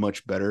played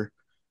much better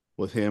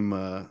with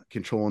him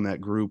controlling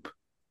that group.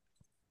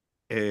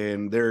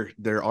 And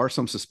there are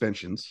some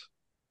suspensions.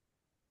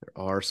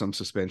 There are some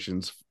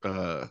suspensions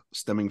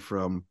stemming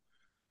from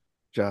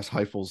Josh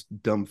Heifel's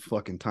dumb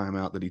fucking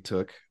timeout that he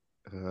took.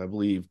 I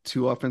believe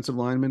 2 offensive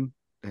linemen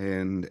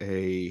and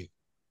a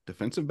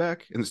defensive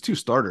back, and it's 2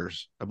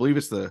 starters. I believe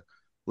it's the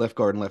left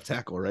guard and left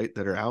tackle, right,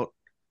 that are out.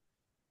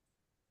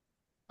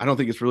 I don't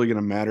think it's really going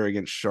to matter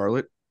against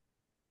Charlotte,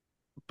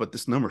 but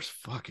this number's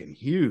fucking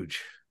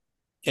huge.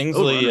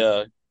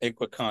 Kingsley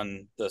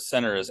Iquicon, the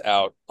center, is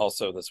out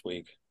also this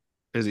week.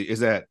 Is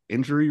that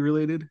injury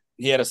related?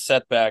 He had a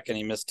setback and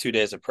he missed 2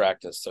 days of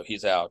practice, so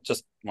he's out.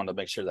 Just wanted to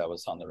make sure that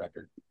was on the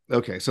record.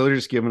 Okay, so they're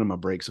just giving him a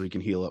break so he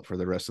can heal up for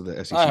the rest of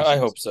the SEC. I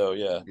hope so.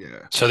 Yeah.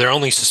 Yeah. So they're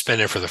only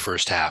suspended for the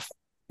first half.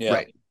 Yeah.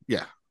 Right.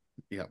 Yeah.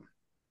 Yeah.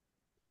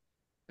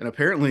 And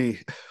apparently,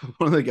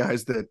 one of the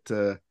guys that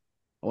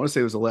I want to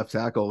say was a left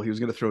tackle, he was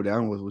going to throw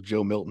down with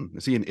Joe Milton.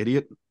 Is he an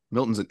idiot?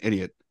 Milton's an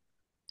idiot.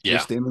 Yeah. You're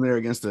standing there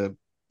against a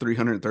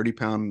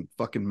 330-pound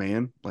fucking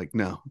man. Like,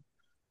 no,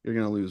 you're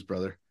going to lose,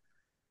 brother.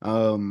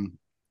 Man,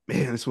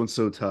 this one's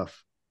so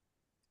tough.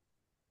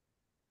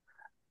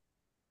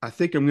 I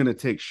think I'm going to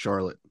take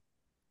Charlotte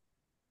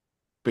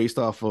based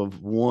off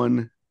of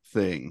one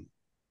thing.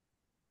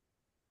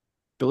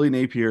 Billy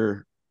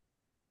Napier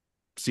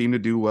seemed to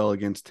do well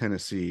against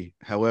Tennessee.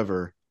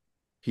 However,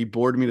 he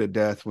bored me to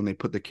death when they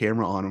put the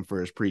camera on him for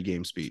his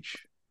pregame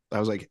speech. I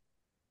was like,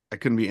 I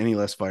couldn't be any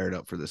less fired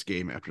up for this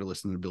game after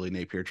listening to Billy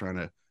Napier trying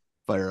to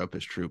fire up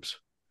his troops.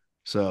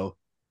 So,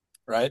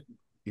 right.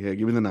 Yeah,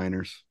 give me the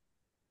Niners.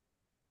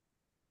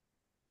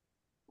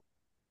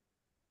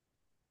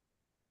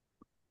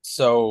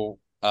 So,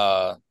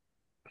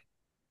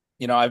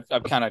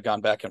 I've kind of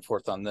gone back and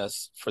forth on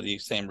this for the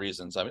same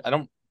reasons. I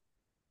don't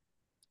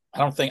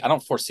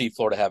foresee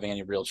Florida having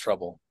any real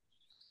trouble.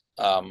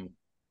 Um,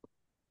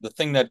 the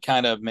thing that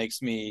kind of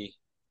makes me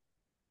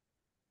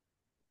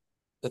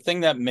the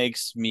thing that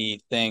makes me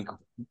think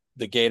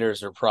the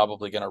Gators are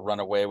probably going to run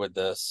away with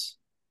this,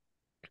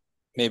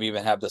 maybe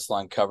even have this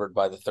line covered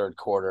by the third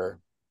quarter,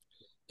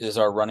 is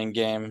our running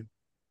game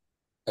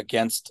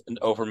against an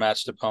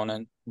overmatched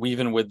opponent,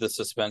 even with the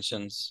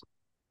suspensions,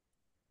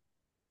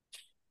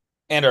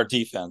 and our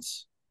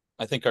defense.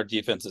 I think our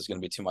defense is going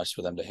to be too much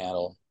for them to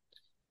handle.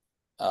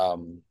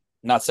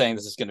 Not saying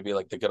this is going to be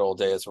like the good old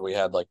days where we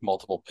had like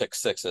multiple pick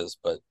sixes,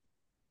 but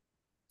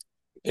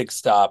big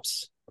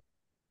stops.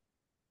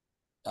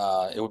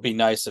 It would be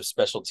nice if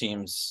special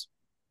teams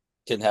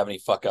didn't have any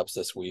fuck ups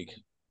this week.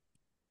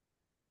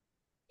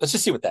 Let's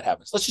just see what that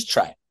happens. Let's just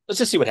try it. Let's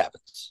just see what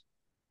happens.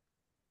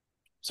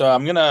 So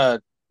I'm gonna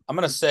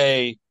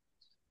say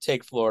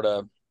take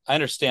Florida. I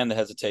understand the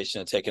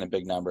hesitation of taking a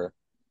big number,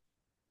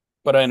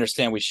 but I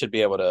understand we should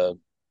be able to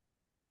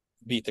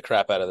beat the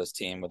crap out of this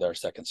team with our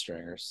second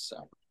stringers.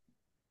 So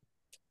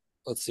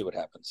let's see what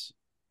happens.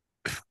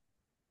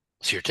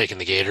 So you're taking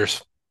the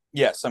Gators?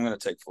 Yes, I'm going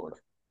to take Florida.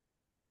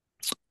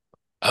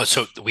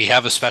 So we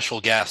have a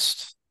special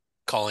guest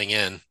calling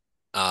in.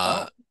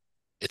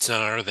 It's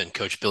none other than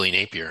Coach Billy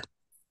Napier.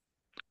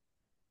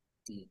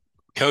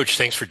 Coach,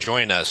 thanks for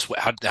joining us.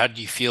 How did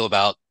you feel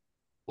about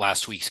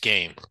last week's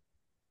game?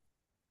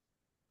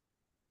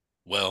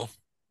 Well,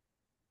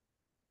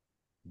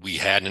 we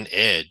had an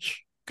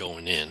edge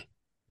going in.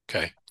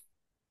 Okay.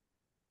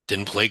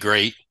 Didn't play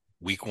great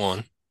week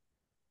one.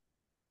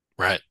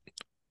 Right.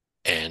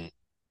 And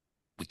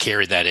we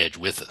carried that edge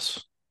with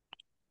us.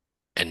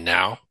 And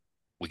now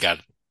we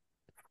got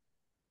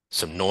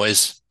some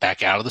noise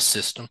back out of the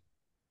system.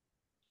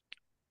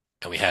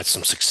 And we had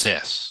some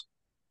success.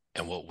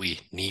 And what we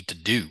need to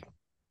do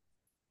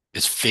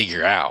is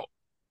figure out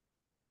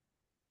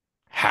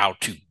how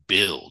to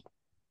build,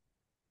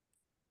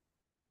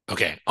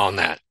 on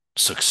that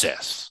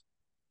success.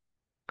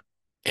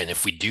 And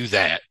if we do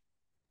that,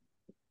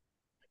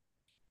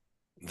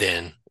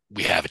 then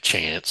we have a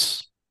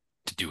chance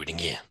to do it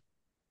again.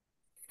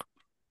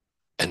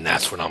 And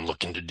that's what I'm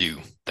looking to do.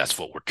 That's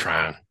what we're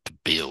trying to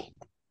build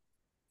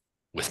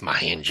with my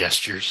hand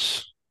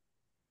gestures.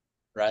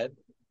 Right.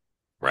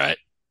 Right.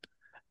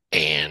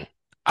 And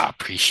I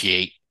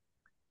appreciate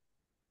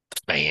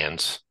the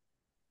fans,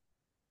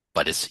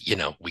 but it's,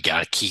 we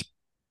got to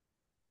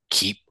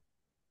keep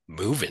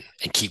moving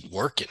and keep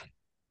working.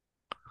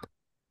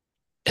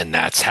 And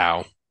that's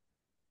how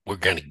we're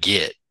going to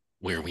get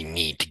where we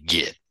need to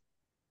get.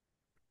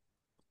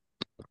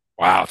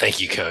 Wow. Thank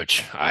you,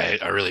 Coach. I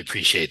really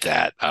appreciate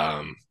that.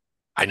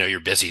 I know you're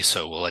busy,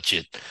 so we'll let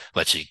you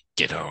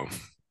get home.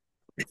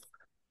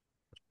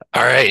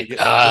 All right.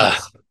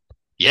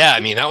 Yeah, I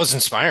mean, that was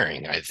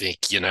inspiring. I think,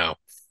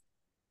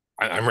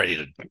 I'm ready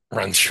to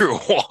run through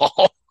a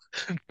wall.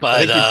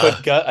 But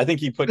I think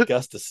he put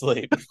Gus to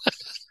sleep.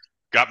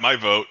 Got my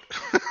vote.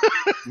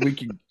 we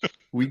could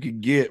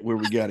get where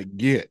we got to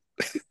get.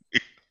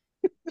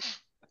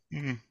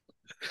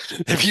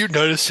 Have you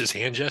noticed his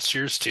hand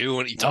gestures too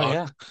when he talks?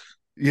 Yeah.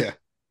 Yeah.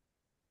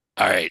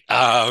 All right.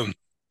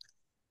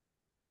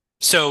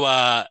 So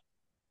I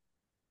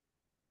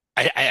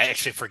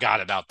actually forgot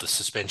about the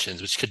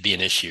suspensions, which could be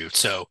an issue.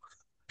 So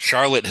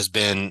Charlotte has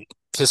been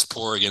piss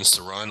poor against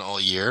the run all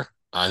year.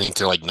 I think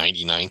they're like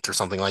 99th or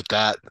something like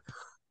that,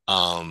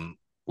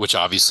 which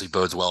obviously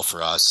bodes well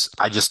for us.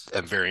 I just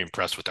am very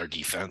impressed with our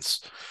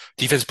defense.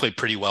 Defense played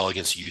pretty well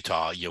against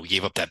Utah. We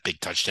gave up that big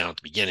touchdown at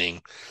the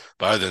beginning,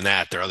 but other than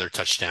that, their other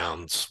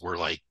touchdowns were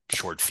like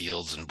short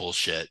fields and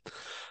bullshit.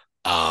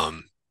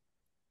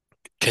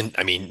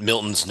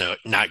 Milton's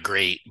not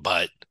great,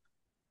 but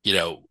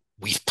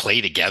we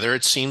play together.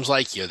 It seems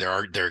like there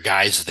are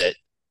guys that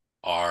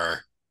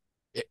are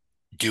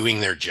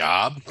doing their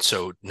job.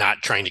 So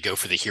not trying to go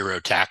for the hero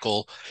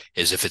tackle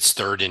as if it's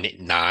 3rd and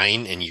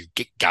 9 and you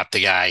got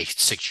the guy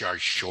 6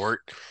 yards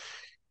short,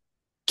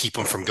 keep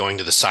him from going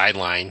to the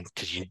sideline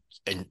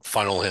and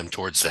funnel him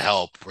towards the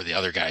help where the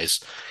other guys.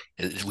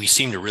 We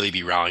seem to really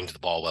be rallying to the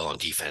ball well on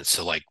defense.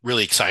 So like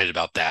really excited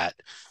about that.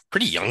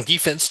 Pretty young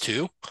defense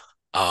too.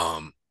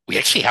 We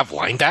actually have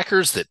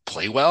linebackers that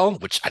play well,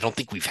 which I don't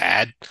think we've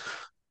had,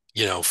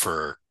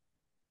 for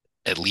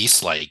at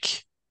least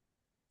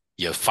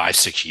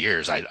 5-6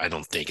 years. I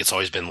don't think. It's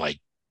always been like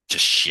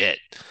just shit.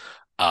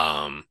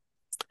 So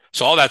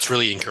all that's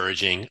really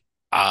encouraging.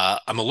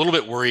 I'm a little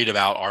bit worried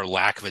about our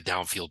lack of a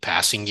downfield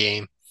passing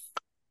game.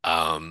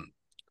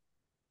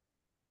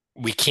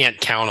 We can't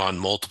count on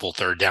multiple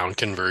third down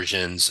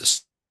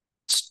conversions,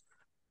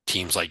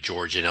 teams like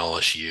Georgia and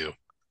LSU.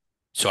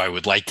 So I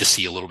would like to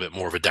see a little bit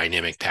more of a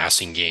dynamic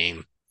passing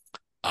game.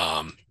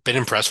 Been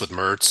impressed with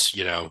Mertz,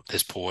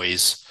 his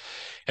poise.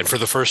 And for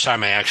the first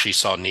time, I actually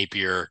saw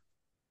Napier,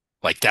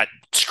 like that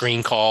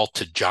screen call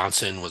to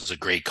Johnson was a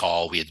great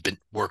call. We had been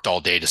worked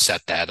all day to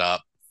set that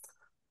up.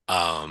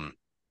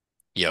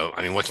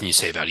 What can you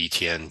say about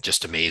ETN?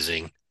 Just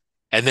amazing.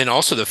 And then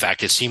also the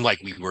fact it seemed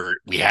like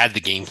we had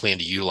the game plan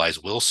to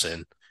utilize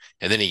Wilson,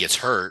 and then he gets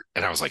hurt,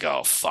 and I was like,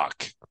 oh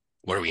fuck,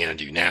 what are we gonna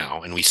do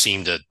now? And we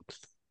seem to,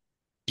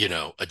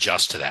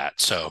 adjust to that.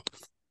 So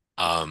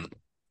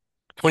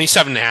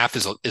 27 and a half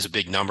is a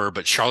big number,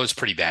 but Charlotte's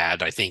pretty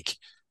bad. I think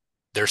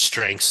their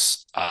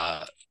strengths,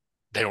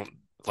 they don't,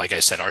 like I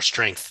said, our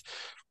strength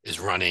is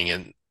running,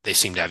 and they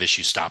seem to have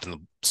issues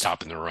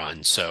stopping the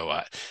run. So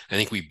I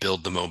think we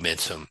build the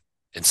momentum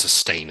and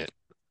sustain it,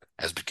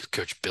 as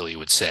Coach Billy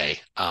would say.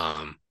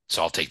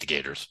 So I'll take the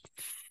Gators.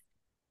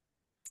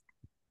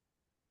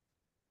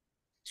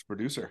 It's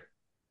producer.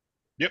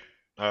 Yep.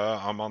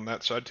 I'm on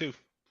that side too.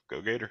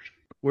 Go Gators.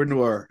 We're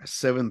into our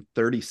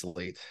 7:30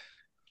 slate.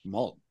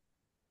 Malt.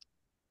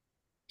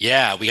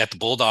 Yeah, we got the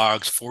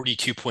Bulldogs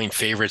 42-point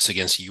favorites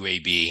against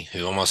UAB,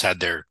 who almost had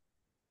their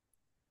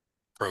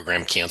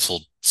program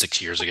canceled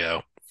 6 years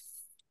ago.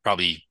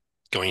 Probably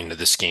going into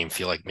this game,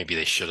 feel like maybe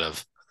they should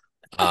have.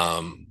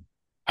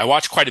 I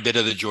watched quite a bit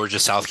of the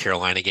Georgia-South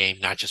Carolina game,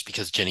 not just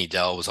because Jenny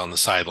Dell was on the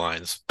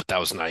sidelines, but that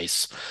was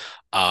nice.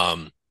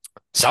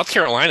 South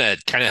Carolina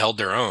had kind of held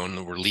their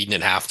own. We're leading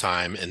at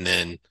halftime, and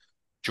then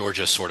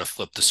Georgia sort of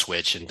flipped the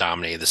switch and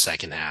dominated the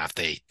second half.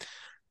 They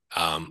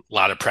a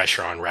lot of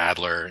pressure on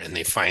Radler, and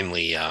they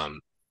finally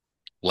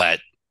let,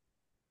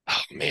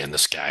 oh man,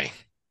 this guy,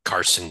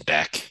 Carson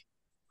Beck,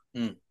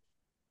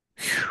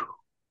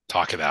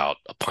 talk about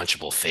a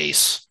punchable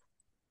face.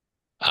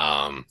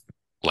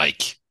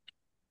 Like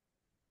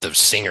the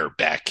singer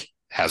Beck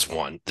has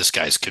one. This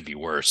guy's could be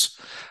worse.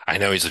 I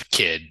know he's a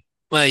kid.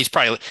 Well,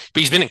 but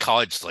he's been in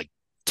college like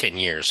 10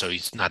 years, so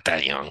he's not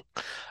that young.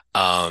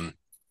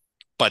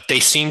 But they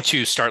seem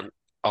to start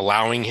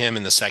allowing him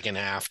in the second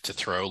half to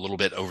throw a little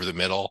bit over the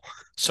middle,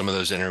 some of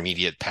those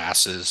intermediate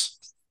passes.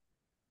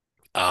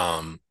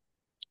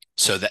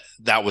 So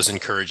that was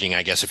encouraging,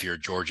 I guess, if you're a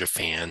Georgia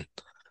fan.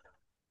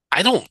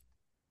 I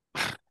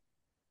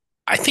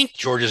think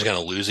Georgia's going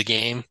to lose a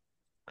game.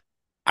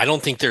 I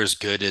don't think they're as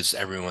good as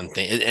everyone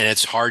thinks, and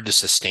it's hard to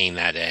sustain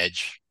that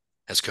edge,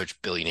 as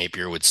Coach Billy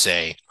Napier would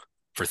say,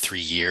 for 3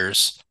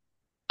 years.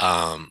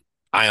 I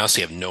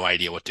honestly have no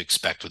idea what to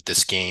expect with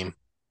this game.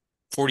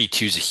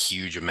 42 is a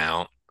huge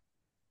amount,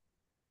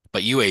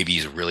 but UAB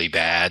is really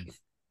bad.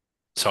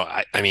 So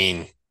I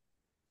mean,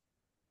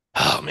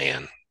 oh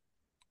man,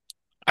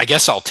 I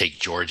guess I'll take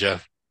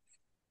Georgia.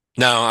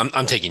 No,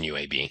 I'm taking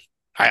UAB.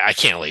 I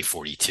can't lay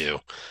 42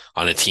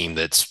 on a team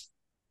that's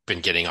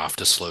been getting off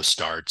to slow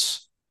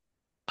starts.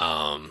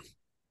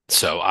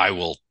 So I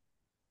will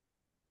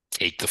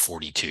take the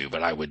 42,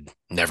 but I would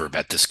never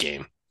bet this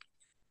game.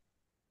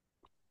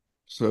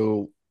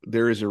 So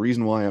there is a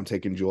reason why I'm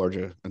taking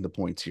Georgia and the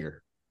points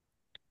here.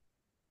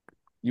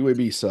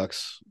 UAB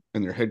sucks,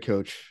 and their head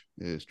coach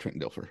is Trent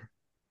Dilfer.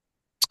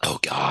 Oh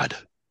God.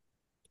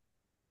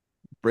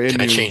 Brand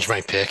Can I new, change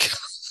my pick?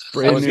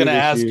 I was going to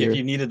ask year. if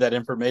you needed that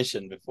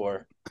information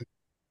before.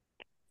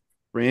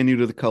 Brand new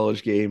to the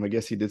college game. I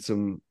guess he did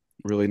some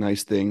really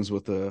nice things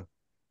with a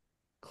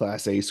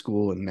Class A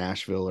school in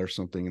Nashville or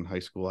something in high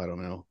school. I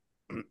don't know.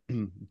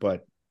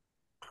 But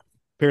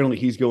apparently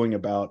he's going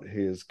about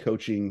his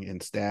coaching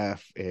and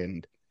staff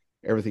and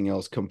everything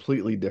else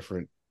completely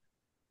different.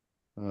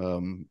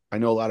 I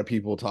know a lot of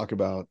people talk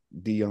about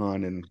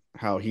Dion and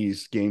how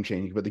he's game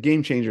changing, but the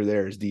game changer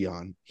there is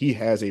Dion. He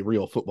has a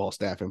real football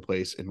staff in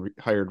place and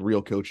hired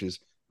real coaches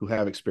who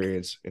have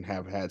experience and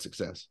have had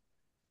success.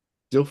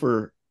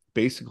 Dilfer,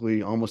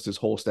 basically almost his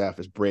whole staff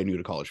is brand new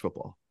to college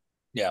football.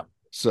 Yeah.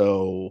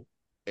 So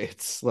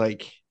it's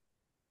like,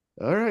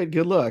 all right,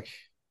 good luck.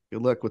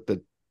 Good luck with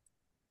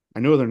I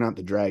know they're not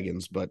the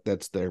Dragons, but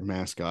that's their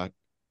mascot.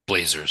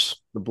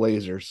 Blazers. The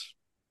Blazers.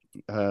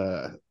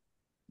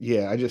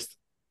 Yeah, I just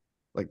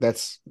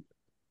that's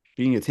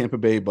being a Tampa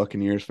Bay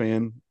Buccaneers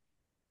fan.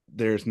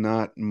 There's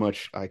not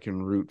much I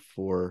can root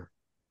for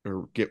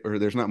or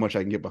there's not much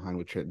I can get behind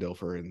with Trent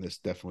Dilfer, and this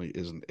definitely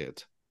isn't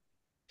it.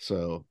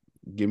 So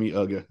give me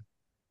Uga.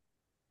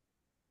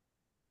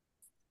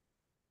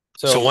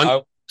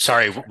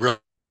 Sorry, real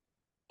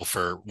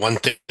for one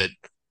thing that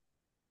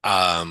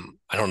I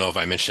don't know if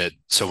I mentioned it.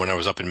 So when I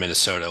was up in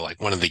Minnesota,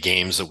 like one of the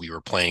games that we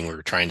were playing, we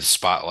were trying to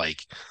spot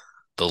like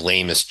the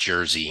lamest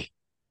jersey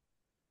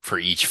for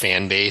each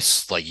fan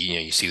base. Like,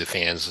 you see the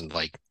fans and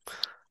like,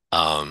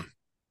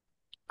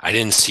 I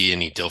didn't see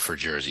any Dilfer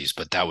jerseys,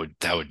 but that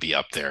would be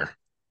up there.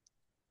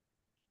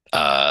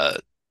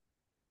 That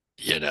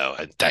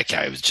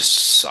guy was just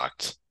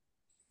sucked.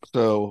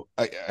 So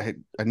I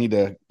need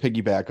to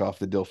piggyback off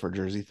the Dilfer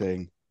jersey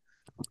thing.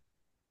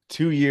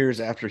 2 years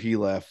after he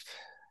left,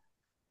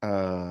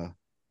 my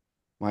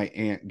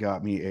aunt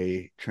got me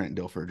a Trent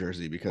Dilfer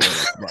jersey because I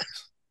like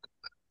Bucks.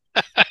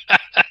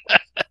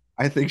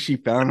 I think she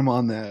found him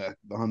on the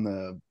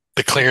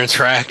clearance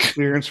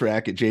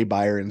rack at Jay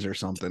Byron's or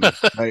something,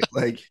 right?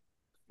 Like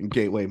in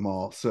Gateway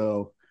Mall.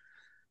 So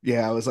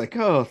yeah, I was like,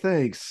 oh,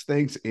 thanks,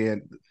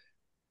 aunt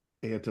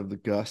of the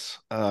Gus.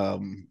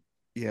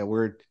 Yeah,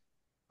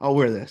 I'll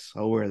wear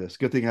this.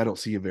 Good thing I don't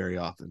see you very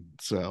often.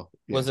 So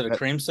was it a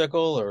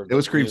creamsicle or it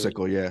was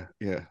creamsicle?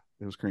 Yeah.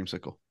 It was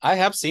creamsicle. I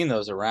have seen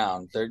those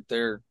around.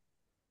 They're.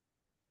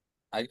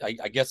 I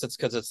guess it's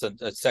because it's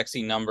a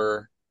sexy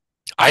number.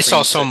 I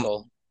saw some.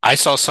 Creamsicle. I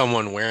saw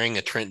someone wearing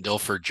a Trent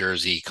Dilfer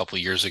jersey a couple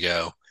years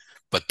ago,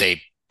 but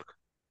they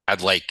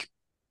had like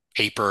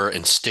paper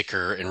and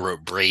sticker and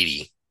wrote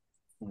Brady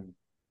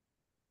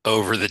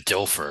over the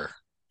Dilfer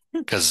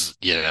because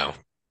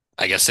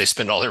I guess they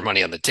spend all their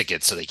money on the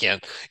tickets, so they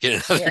can't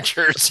get another Yeah.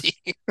 jersey.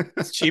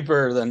 It's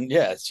cheaper than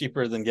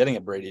getting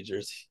a Brady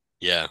jersey.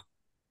 Yeah.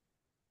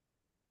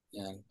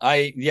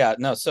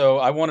 No. So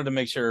I wanted to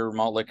make sure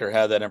Malt Liquor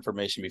had that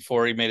information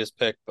before he made his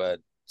pick, but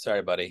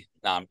sorry, buddy.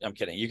 No, I'm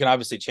kidding. You can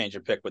obviously change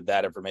your pick with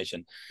that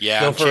information.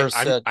 Yeah,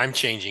 I'm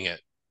changing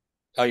it.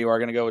 Oh, you are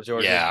going to go with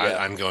Georgia? Yeah,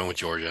 I'm going with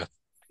Georgia.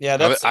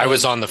 Yeah, I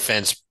was on the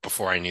fence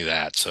before I knew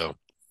that, so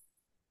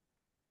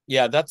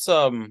yeah, that's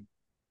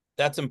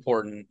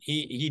important.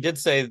 He did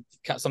say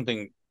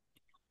something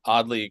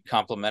oddly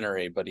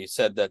complimentary, but he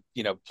said that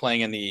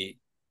playing in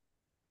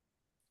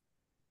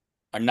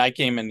a night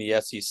game in the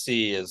SEC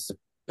is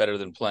better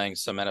than playing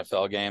some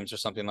NFL games or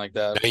something like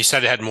that. he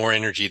said it had more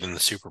energy than the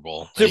Super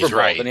Bowl. Super Bowl,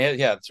 right.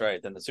 Yeah, that's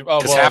right. Then the Super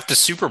Bowl. Because half the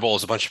Super Bowl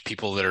is a bunch of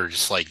people that are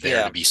just like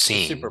there to be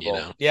seen. Super Bowl.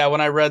 Yeah,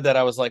 when I read that,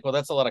 I was like, well,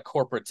 that's a lot of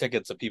corporate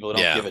tickets of people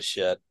who don't give a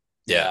shit.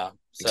 Yeah,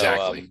 so,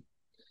 exactly.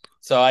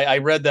 So I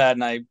read that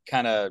and I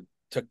kind of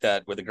took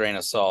that with a grain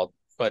of salt.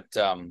 But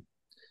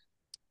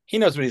he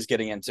knows what he's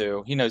getting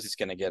into. He knows he's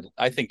going to get.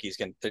 I think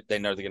they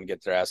know they're going to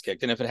get their ass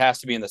kicked, and if it has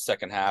to be in the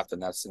second half,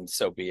 then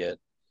so be it.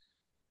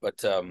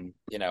 But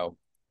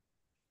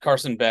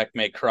Carson Beck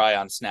may cry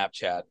on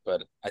Snapchat,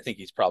 but I think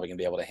he's probably going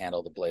to be able to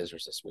handle the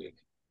Blazers this week.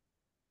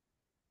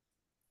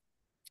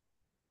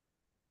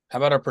 How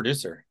about our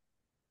producer?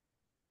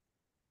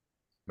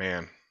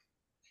 Man,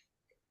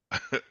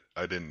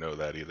 I didn't know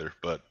that either,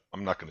 but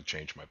I'm not going to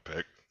change my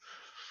pick.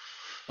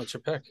 What's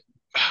your pick?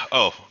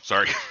 Oh,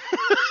 sorry.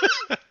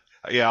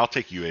 Yeah, I'll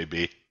take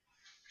UAB.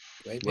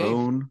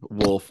 Lone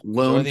Wolf.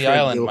 Enjoy the Trent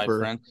island, Dilfer. my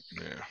friend.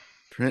 Yeah.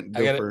 Trent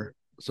Dilfer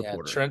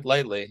supporter. Yeah, Trent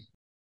lightly.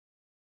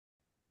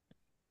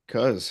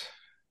 Cuz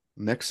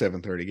next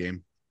 7:30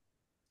 game.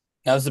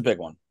 Now this is a big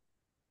one.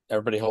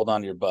 Everybody hold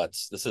on to your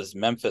butts. This is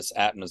Memphis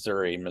at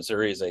Missouri.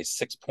 Missouri is a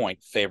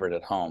 6-point favorite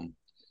at home.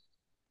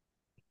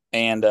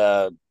 And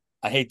I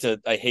hate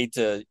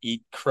to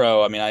eat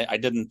crow. I mean, I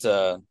didn't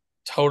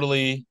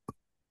totally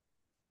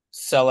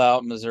sell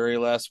out Missouri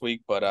last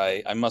week, but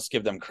I must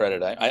give them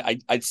credit.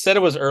 I said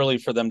it was early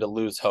for them to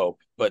lose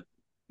hope, but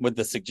with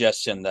the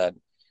suggestion that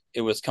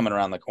it was coming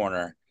around the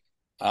corner.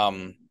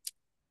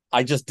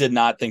 I just did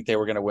not think they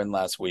were going to win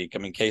last week. I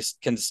mean, Kansas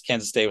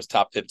State was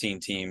top 15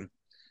 team.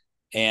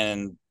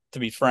 And to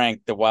be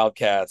frank, the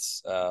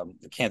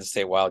Kansas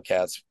State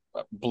Wildcats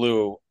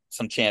blew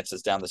some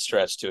chances down the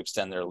stretch to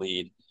extend their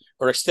lead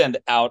or extend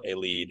out a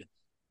lead.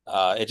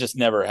 It just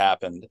never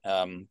happened.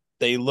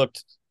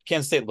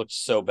 Kansas State looked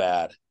so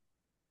bad,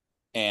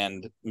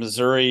 and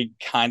Missouri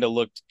kind of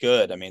looked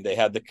good. I mean, they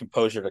had the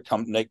composure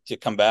to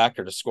come back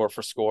or to score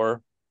for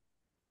score.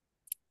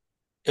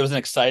 It was an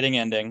exciting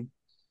ending.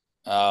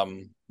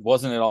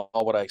 Wasn't at all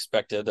what I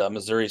expected.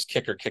 Missouri's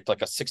kicker kicked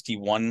like a 60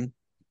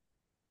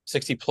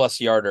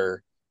 plus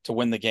yarder to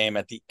win the game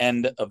at the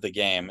end of the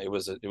game. It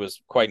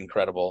was quite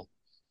incredible.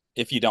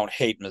 If you don't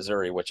hate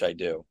Missouri, which I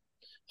do.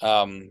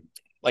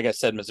 Like I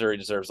said, Missouri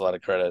deserves a lot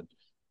of credit.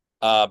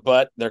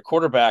 But their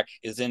quarterback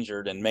is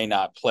injured and may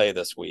not play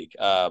this week.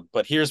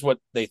 But here's what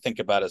they think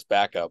about his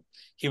backup.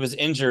 He was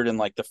injured in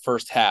like the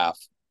first half,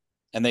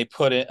 and they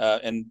put in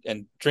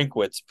and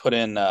Drinkwitz put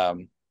in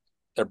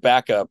their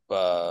backup,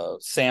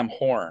 Sam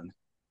Horn.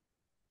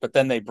 But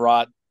then they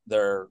brought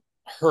their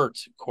hurt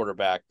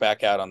quarterback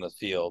back out on the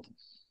field.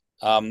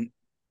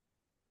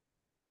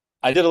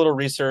 I did a little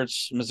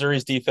research.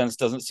 Missouri's defense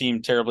doesn't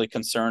seem terribly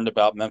concerned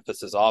about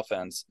Memphis's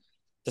offense,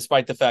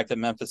 despite the fact that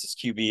Memphis's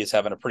QB is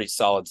having a pretty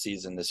solid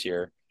season this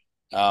year.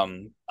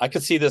 I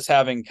could see this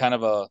having kind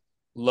of a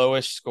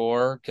lowish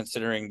score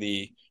considering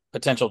the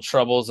potential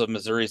troubles of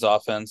Missouri's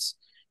offense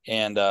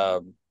and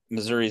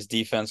Missouri's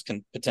defense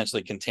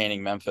potentially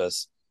containing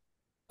Memphis.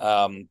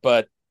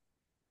 But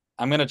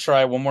I'm going to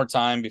try one more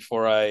time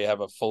before I have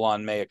a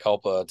full-on mea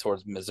culpa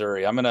towards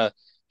Missouri. I'm going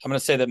to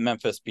say that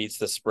Memphis beats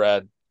the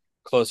spread,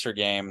 closer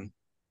game.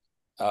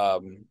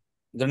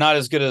 They're not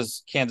as good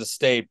as Kansas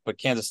State, but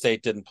Kansas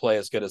State didn't play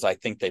as good as I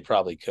think they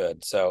probably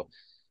could. So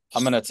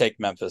I'm going to take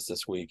Memphis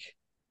this week.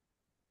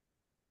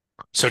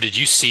 So did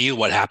you see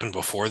what happened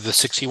before the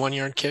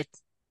 61-yard kick?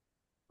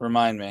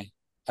 Remind me.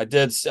 I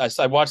did.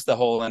 I watched the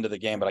whole end of the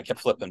game, but I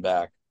kept flipping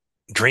back.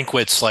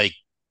 Drinkwitz,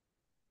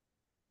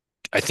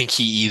 I think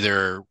he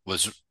either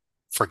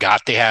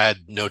forgot they had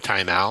no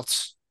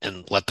timeouts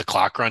and let the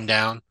clock run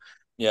down.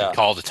 Yeah. And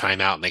called a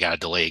timeout and they got to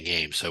delay a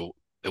game. So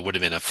it would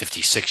have been a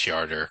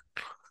 56-yarder.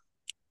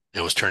 It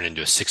was turned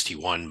into a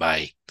 61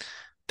 the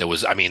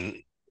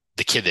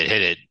kid that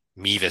hit it,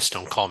 Mevis,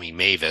 don't call me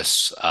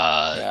Mavis.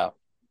 Probably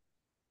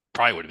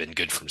would have been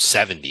good from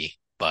 70.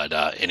 But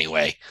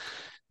anyway,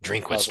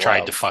 Drinkwitz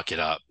tried to fuck it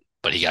up,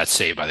 but he got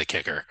saved by the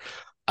kicker.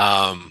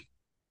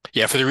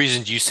 Yeah, for the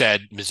reasons you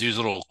said, Mizzou's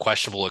a little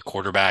questionable at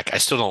quarterback. I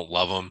still don't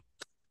love him.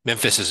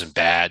 Memphis isn't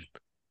bad.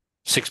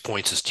 6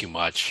 points is too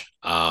much.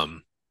 So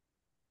I'm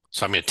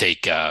going to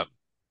take the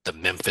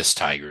Memphis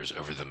Tigers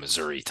over the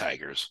Missouri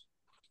Tigers.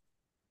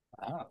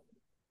 Wow.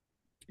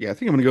 Yeah, I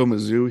think I'm going to go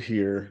Mizzou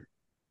here.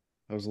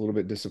 I was a little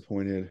bit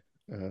disappointed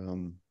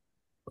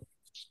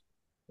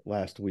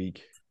last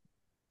week.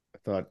 I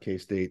thought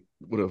K-State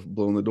would have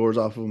blown the doors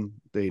off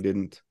them. They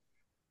didn't.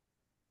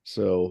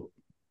 So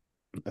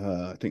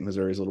I think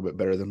Missouri is a little bit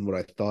better than what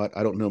I thought.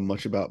 I don't know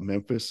much about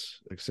Memphis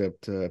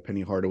except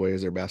Penny Hardaway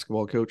is their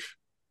basketball coach.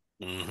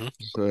 Mm-hmm.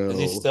 Is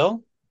he So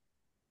still?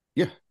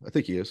 yeah, I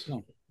think he is.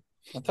 No.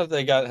 I thought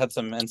they had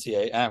some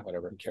NCAA.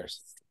 Whatever. Who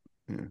cares?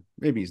 Yeah,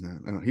 maybe he's not.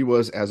 I don't know. He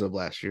was as of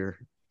last year,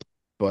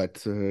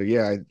 but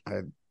yeah,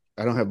 I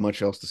don't have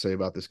much else to say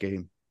about this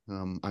game.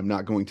 I'm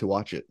not going to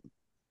watch it.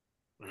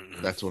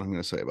 Mm-hmm. That's what I'm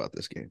going to say about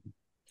this game.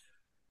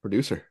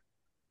 Producer,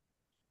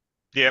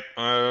 Yep.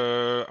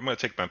 I'm gonna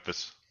take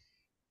Memphis.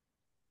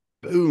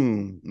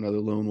 boom, another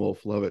lone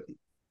wolf. Love it.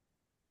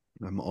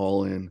 I'm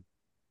all in.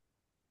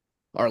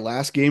 Our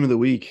last game of the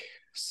week,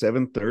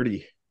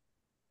 7:30.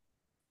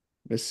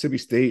 Mississippi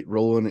State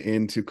rolling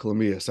into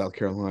Columbia, South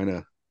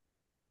Carolina.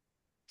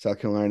 South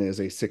Carolina is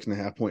a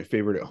 6.5 point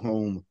favorite at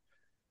home.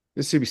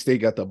 Mississippi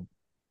State got the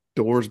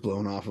doors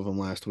blown off of them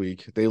last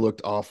week. They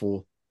looked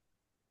awful.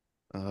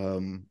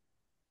 Um,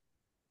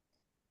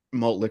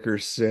 Malt Liquor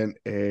sent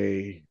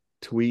a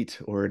tweet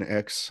or an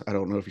X. I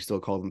don't know if he still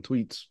called them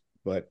tweets,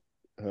 but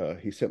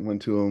he sent one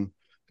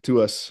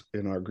to us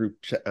in our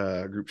group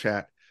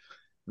chat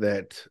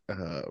that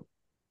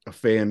a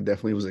fan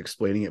definitely was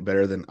explaining it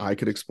better than I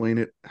could explain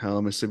it. How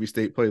Mississippi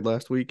State played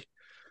last week.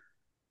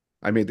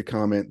 I made the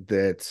comment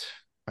that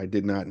I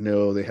did not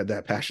know they had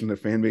that passionate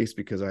fan base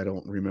because I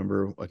don't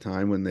remember a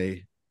time when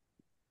they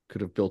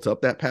could have built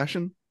up that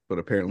passion, but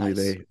apparently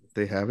Nice.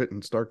 they have it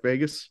in Stark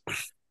Vegas.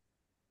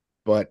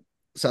 But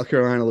South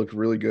Carolina looked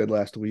really good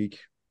last week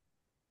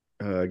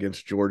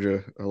against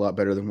Georgia, a lot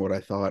better than what I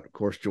thought. Of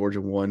course,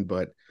 Georgia won,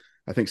 but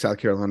I think South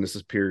Carolina's a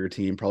superior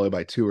team, probably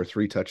by 2 or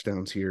 3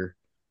 touchdowns here.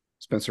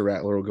 Spencer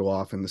Rattler will go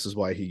off, and this is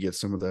why he gets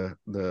some of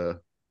the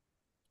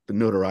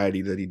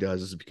notoriety that he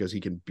does is because he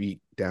can beat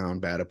down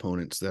bad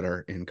opponents that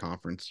are in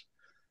conference.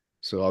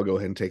 So I'll go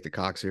ahead and take the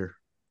Cox here.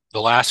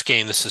 The last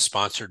game, this is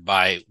sponsored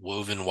by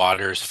Woven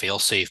Waters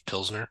Failsafe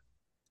Pilsner,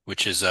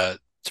 which is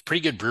it's a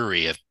pretty good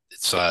brewery.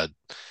 It's a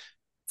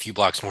few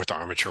blocks north of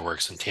Armature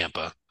Works in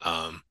Tampa.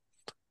 But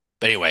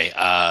anyway,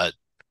 I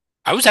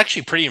was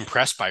actually pretty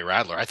impressed by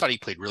Rattler. I thought he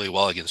played really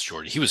well against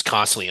Georgia. He was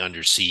constantly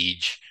under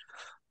siege,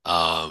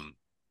 and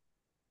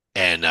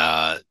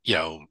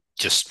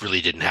just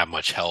really didn't have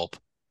much help.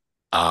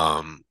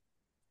 I'm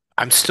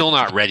still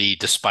not ready,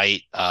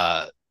 despite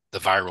the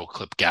viral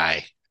clip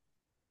guy,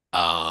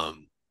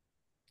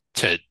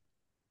 to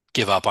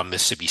give up on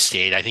Mississippi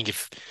State. I think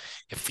if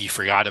you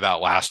forgot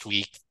about last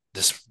week,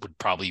 this would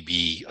probably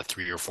be a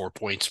 3 or 4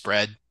 point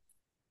spread.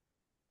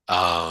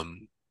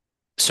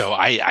 So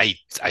I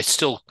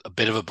still a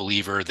bit of a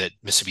believer that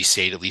Mississippi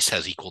State at least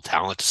has equal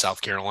talent to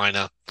South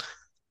Carolina.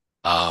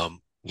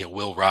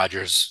 Will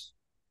Rogers,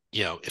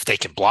 if they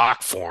can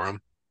block for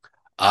him,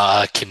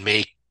 can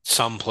make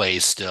some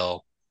plays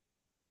still.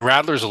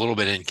 Rattler's a little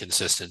bit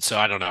inconsistent, so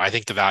I don't know. I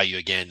think the value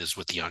again is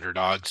with the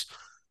underdogs.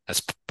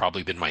 That's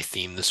probably been my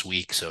theme this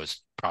week, so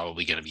it's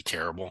probably going to be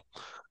terrible.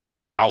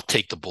 I'll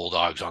take the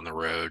Bulldogs on the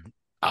road,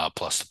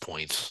 plus the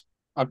points.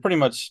 I pretty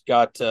much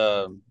got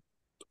the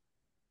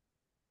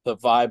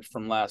vibe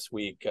from last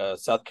week.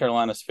 South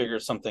Carolina's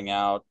figured something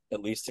out,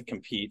 at least to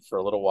compete for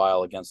a little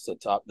while against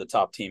the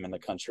top team in the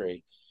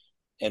country.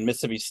 And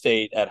Mississippi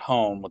State at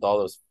home with all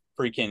those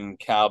freaking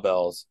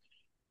cowbells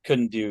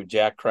couldn't do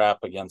jack crap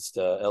against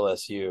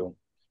LSU.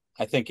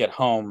 I think at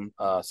home,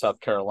 South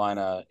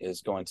Carolina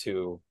is going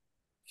to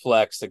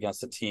flex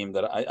against a team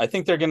that I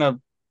think they're going to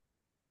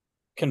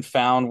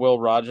confound Will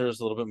Rogers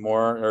a little bit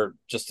more, or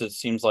just it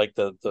seems like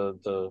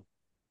the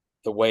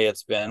way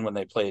it's been when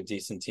they play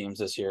decent teams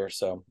this year.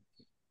 So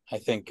I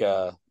think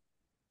I'm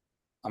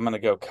going to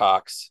go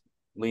Cox,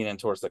 lean in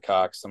towards the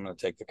Cox. I'm going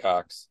to take the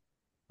Cox.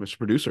 Mr.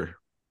 Producer.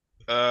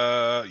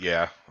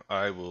 Yeah,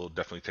 I will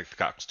definitely take the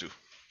Cox too.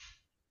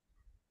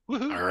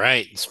 Woohoo. All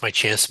right, it's my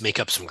chance to make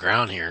up some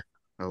ground here.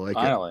 I like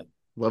Finally. it.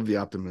 Love the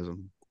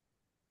optimism.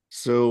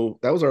 So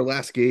that was our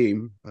last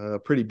game.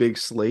 Pretty big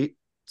slate.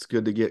 It's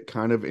good to get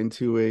kind of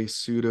into a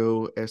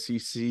pseudo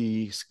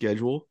SEC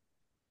schedule.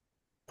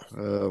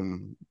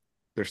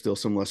 There's still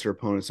some lesser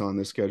opponents on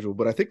this schedule,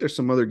 but I think there's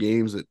some other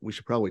games that we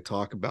should probably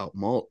talk about.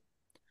 Malt.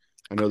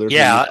 I know there's.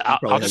 Yeah,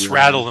 I'll just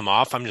rattle them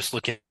off. I'm just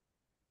looking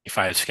if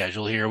I have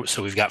schedule here.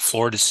 So we've got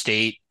Florida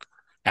State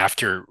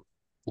after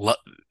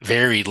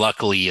very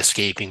luckily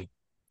escaping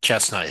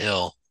Chestnut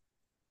Hill.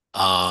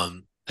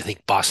 I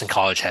think Boston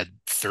College had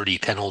 30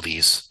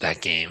 penalties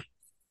that game.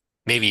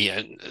 Maybe,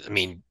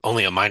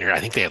 only a minor. I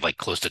think they had like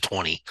close to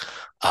 20.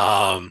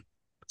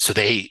 So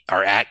they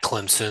are at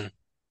Clemson.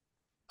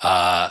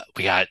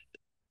 We got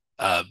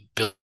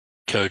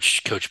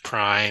Coach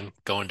Prime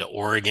going to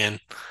Oregon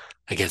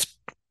against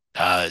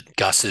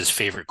Gus's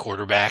favorite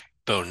quarterback,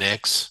 Bo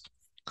Nix.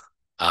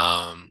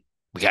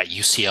 We got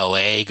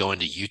UCLA going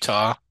to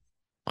Utah.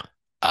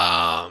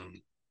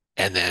 And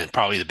then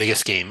probably the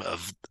biggest game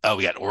of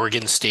we got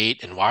Oregon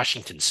State and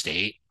Washington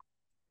State.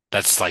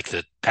 That's like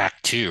the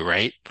Pac-2,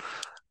 right?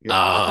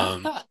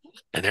 Yep.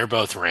 And they're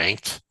both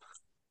ranked.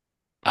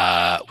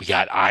 We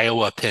got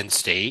Iowa, Penn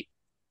State,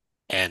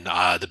 and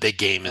the big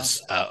game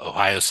is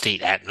Ohio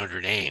State at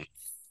Notre Dame.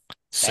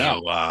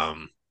 So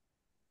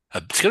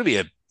it's going to be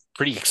a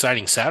pretty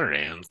exciting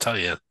Saturday, I'll tell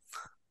you.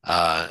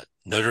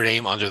 Notre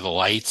Dame under the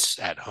lights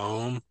at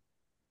home.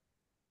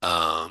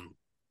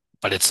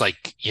 But it's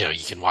like, you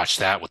can watch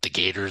that with the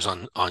Gators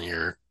on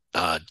your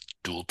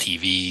dual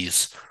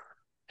TVs.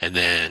 And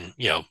then,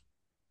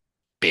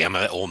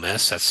 Bama, Ole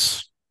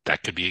Miss,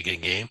 that could be a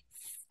good game.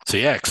 So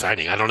yeah,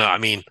 exciting. I don't know. I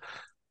mean,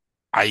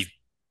 I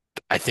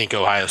think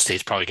Ohio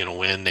State's probably going to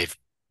win. They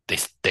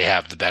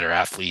have the better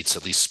athletes,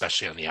 at least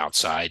especially on the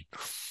outside.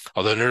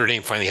 Although Notre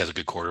Dame finally has a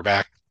good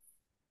quarterback.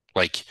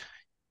 Like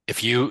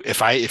if you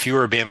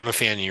were a Bama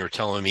fan and you were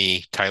telling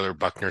me Tyler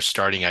Buckner's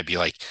starting, I'd be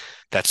like,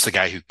 that's the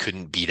guy who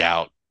couldn't beat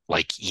out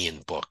like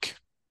Ian Book.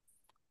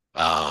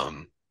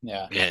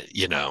 Yeah.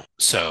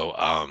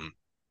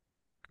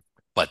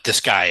 But this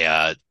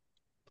guy,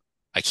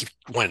 I keep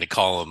wanting to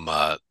call him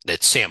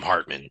it's Sam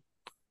Hartman.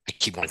 I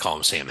keep wanting to call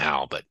him Sam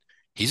Howell, but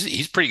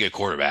he's a pretty good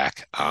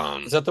quarterback.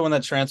 Is that the one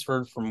that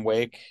transferred from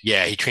Wake?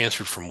 Yeah, he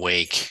transferred from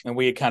Wake. And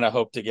we kind of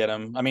hoped to get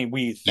him. I mean,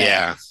 we fans.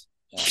 Yeah.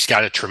 He's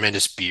got a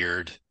tremendous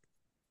beard.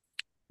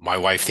 My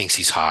wife thinks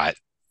he's hot.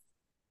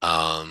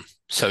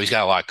 So he's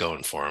got a lot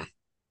going for him.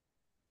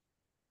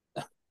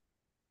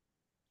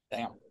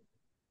 Damn.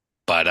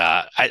 But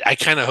I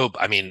kind of hope.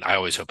 I mean, I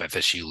always hope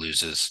FSU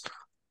loses.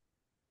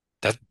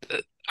 That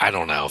I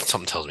don't know.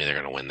 Something tells me they're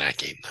going to win that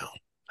game,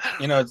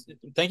 though.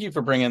 Thank you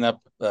for bringing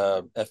up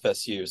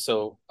FSU.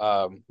 So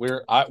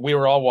we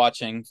were all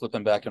watching,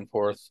 flipping back and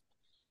forth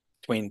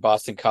between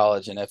Boston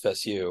College and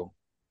FSU,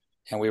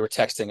 and we were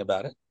texting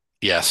about it.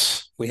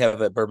 Yes, we have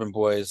a Bourbon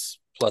Boys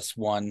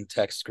 +1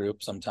 text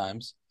group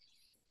sometimes.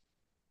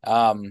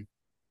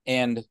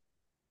 And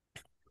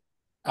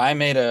I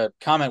made a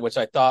comment which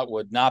I thought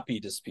would not be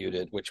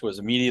disputed, which was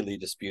immediately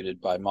disputed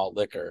by Malt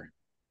Liquor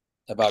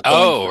about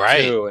going for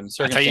right. two and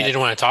I thought you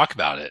didn't want to talk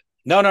about it.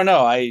 No.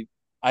 I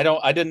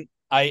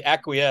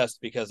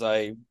acquiesced because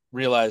I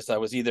realized I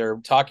was either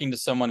talking to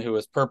someone who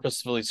was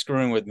purposefully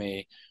screwing with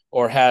me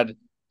or had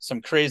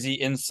some crazy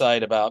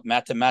insight about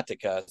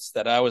mathematicas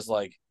that I was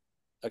like,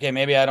 okay,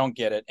 maybe I don't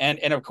get it. And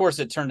of course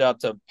it turned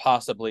out to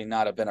possibly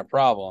not have been a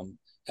problem,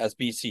 as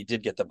BC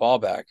did get the ball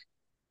back.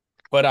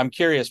 But I'm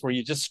curious, were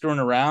you just screwing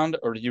around,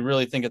 or do you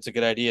really think it's a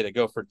good idea to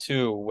go for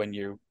two when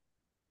you?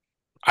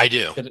 I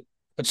do.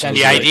 So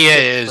the idea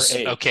is,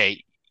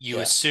 okay, you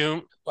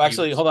assume. Well,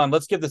 actually, hold on.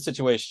 Let's give the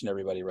situation,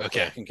 everybody, real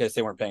quick, in case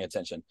they weren't paying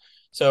attention.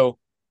 So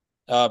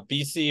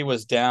BC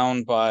was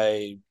down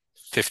by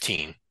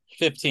 15.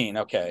 15,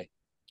 okay.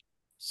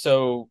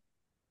 So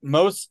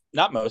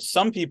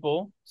some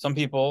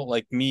people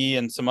like me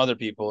and some other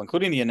people,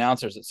 including the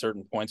announcers at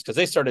certain points, because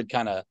they started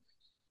kind of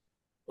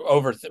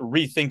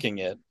rethinking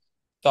it,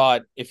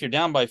 thought if you're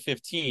down by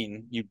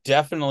 15, you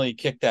definitely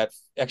kick that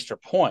extra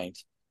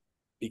point,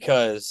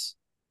 because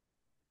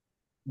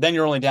then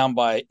you're only down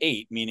by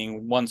 8,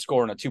 meaning one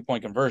score and a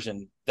 2-point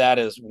conversion. That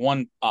is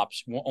one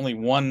option, only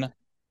one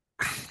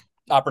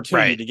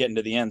opportunity to get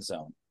into the end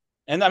zone.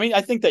 And I mean,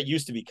 I think that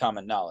used to be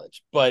common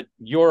knowledge, but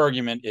your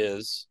argument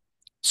is.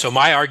 So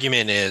my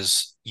argument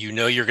is, you're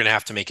going to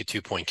have to make a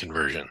 2-point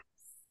conversion,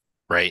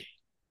 right?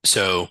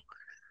 So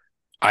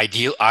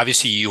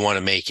obviously you want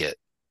to make it.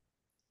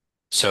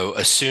 So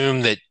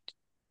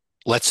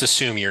let's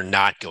assume you're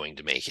not going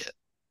to make it.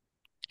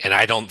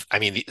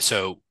 And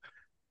so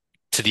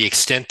to the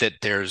extent that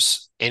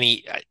there's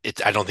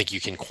I don't think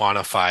you can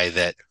quantify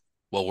that,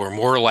 well, we're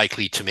more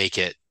likely to make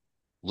it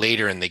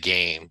later in the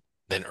game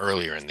than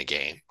earlier in the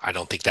game. I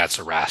don't think that's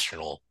a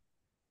rational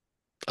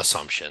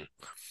assumption.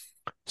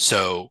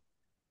 So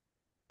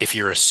if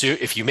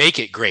you make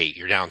it, great,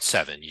 you're down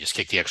 7, you just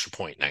kick the extra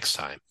point next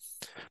time.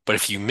 But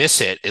if you miss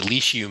it, at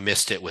least you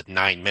missed it with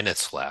 9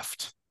 minutes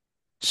left.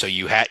 So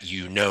you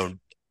know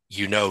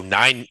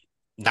 9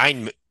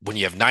 when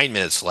you have 9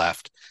 minutes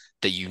left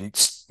that you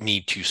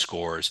need 2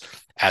 scores,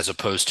 as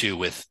opposed to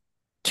with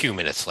 2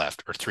 minutes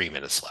left or 3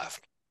 minutes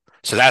left.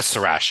 So that's the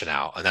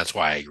rationale, and that's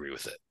why I agree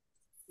with it.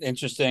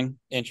 Interesting.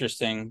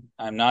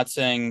 I'm not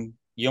saying,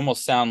 you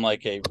almost sound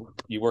like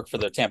you work for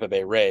the Tampa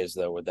Bay Rays,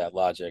 though, with that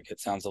logic.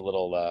 It sounds a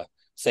little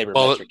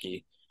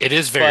sabermetric-y. It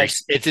is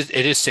it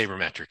is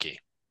sabermetric-y.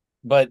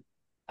 But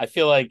I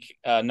feel like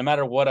no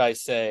matter what I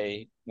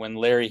say, when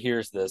Larry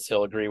hears this,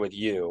 he'll agree with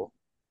you.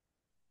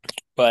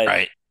 But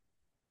right.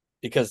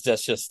 Because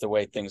that's just the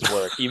way things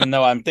work. Even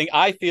though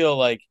I feel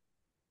like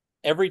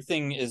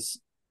everything is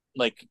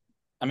like,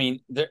 I mean,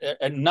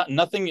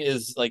 nothing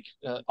is like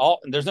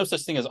there's no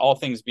such thing as all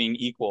things being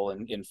equal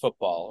in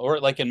football, or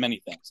like in many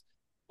things.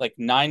 Like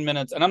 9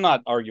 minutes, and I'm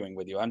not arguing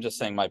with you, I'm just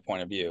saying my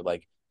point of view.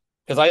 Like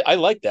because I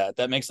like that.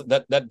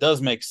 That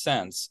does make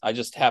sense. I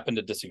just happen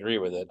to disagree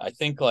with it. I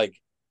think like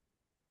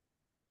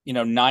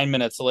 9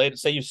 minutes later,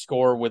 say you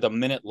score with a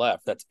minute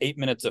left. That's 8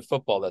 minutes of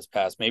football that's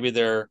passed. Maybe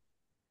their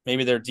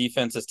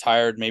defense is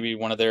tired. Maybe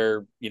one of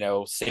their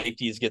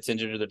safeties gets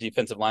injured or their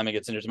defensive lineman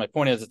gets injured. So my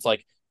point is, it's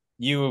like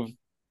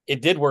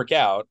it did work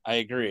out. I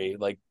agree.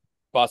 Like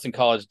Boston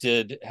College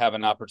did have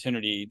an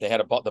opportunity. They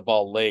had the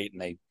ball late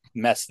and they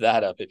messed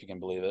that up, if you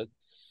can believe it.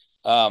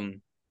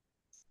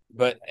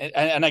 But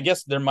I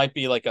guess there might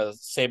be like a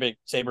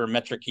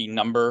sabermetric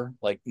number,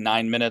 like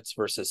 9 minutes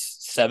versus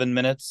 7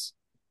 minutes.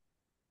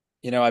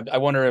 I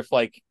wonder if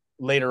like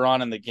later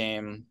on in the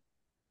game,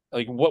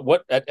 like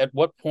at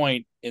what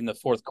point in the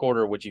fourth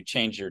quarter would you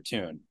change your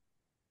tune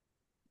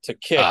to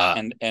kick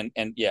and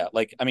yeah,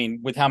 like I mean,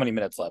 with how many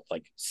minutes left?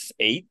 Like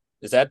 8?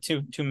 Is that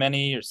too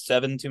many, or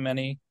 7 too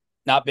many?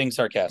 Not being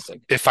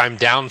sarcastic. If I'm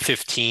down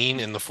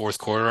 15 in the fourth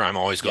quarter, I'm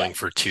always going Yeah.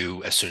 for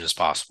 2 as soon as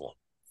possible.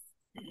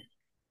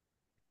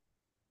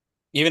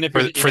 Even if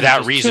for that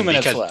there's reason, 2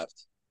 minutes because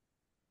left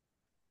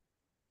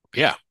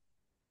yeah,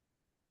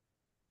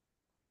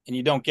 and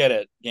you don't get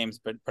it, game's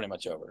pretty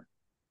much over.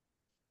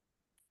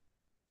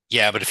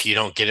 yeah, but if you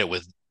don't get it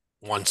with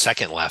 1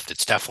 second left,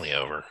 it's definitely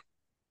over.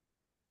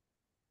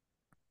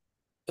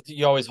 But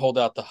you always hold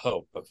out the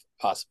hope of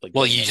possibly.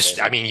 Well,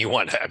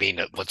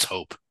 let's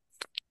hope.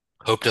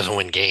 Hope doesn't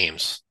win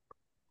games.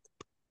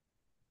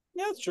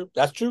 Yeah, that's true.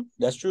 That's true.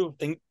 That's true.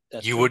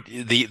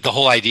 The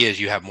whole idea is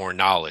you have more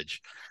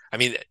knowledge. I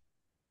mean,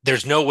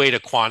 there's no way to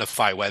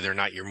quantify whether or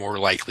not you're more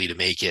likely to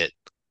make it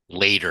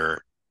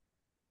later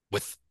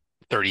with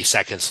 30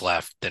 seconds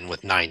left than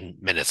with 9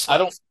 minutes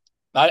left.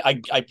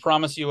 I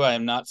promise you, I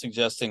am not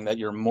suggesting that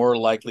you're more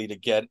likely to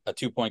get a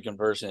 2-point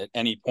conversion at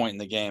any point in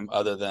the game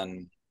other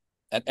than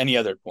at any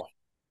other point.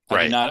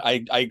 Right.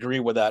 I agree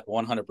with that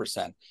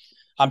 100%.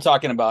 I'm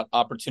talking about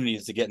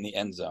opportunities to get in the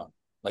end zone,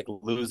 like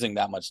losing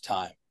that much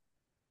time.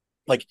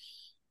 Like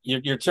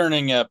you're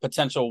turning a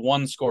potential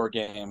 1-score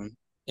game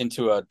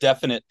into a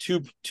definite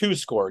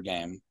two-score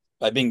game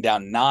by being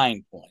down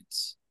 9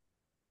 points.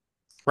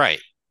 Right.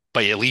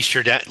 But at least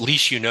you're at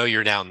least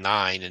you're down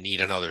 9 and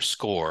need another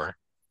score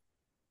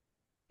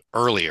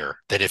earlier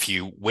than if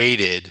you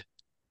waited.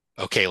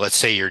 Okay, let's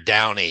say you're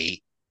down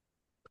 8,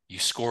 you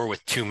score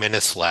with 2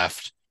 minutes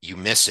left, you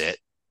miss it.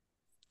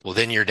 Well,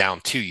 then you're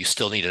down 2. You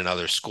still need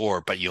another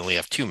score, but you only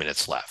have 2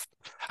 minutes left.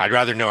 I'd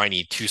rather know I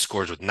need 2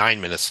 scores with 9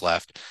 minutes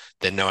left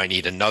than know I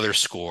need another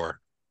score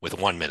with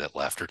 1 minute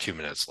left or 2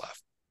 minutes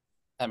left.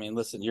 I mean,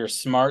 listen, you're a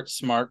smart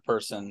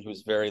person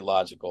who's very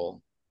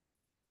logical.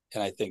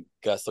 And I think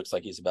Gus looks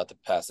like he's about to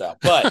pass out.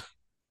 But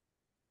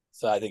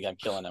so I think I'm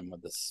killing him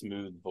with the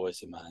smooth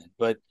voice of mine.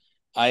 But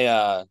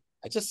I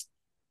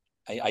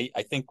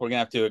think we're gonna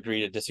have to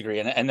agree to disagree.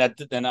 And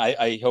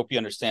I hope you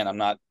understand. I'm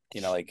not,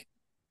 like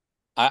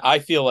I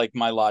feel like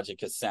my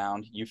logic is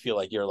sound. You feel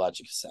like your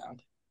logic is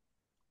sound.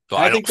 Well,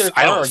 I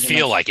don't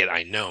feel like it.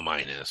 I know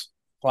mine is.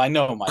 Well, I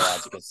know my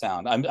logic is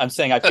sound. I'm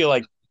saying I feel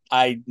like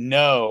I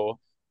know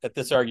that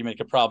this argument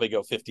could probably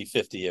go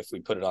 50-50 if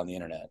we put it on the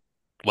internet.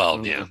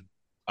 Well, yeah.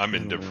 I'm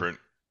indifferent.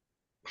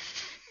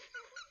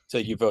 So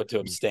you vote to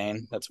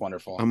abstain? That's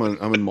wonderful. I'm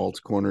in Malt's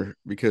corner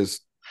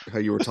because how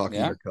you were talking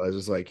there, guys,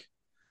 is like,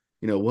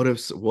 what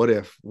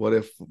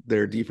if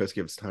their defense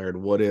gets tired?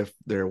 What if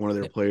one of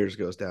their players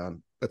goes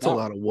down? That's a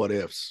lot of what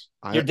ifs.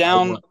 You're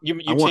down.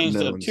 You changed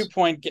a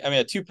 2-point. I mean,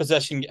 a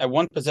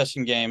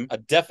 1-possession game, a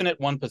definite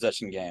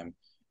 1-possession game,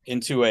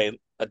 into a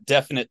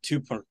definite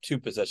two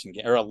possession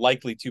game, or a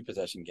likely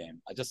 2-possession game.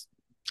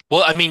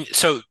 Well, I mean,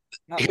 so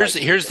here's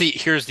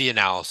the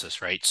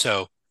analysis, right?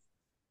 So,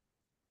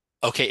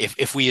 okay,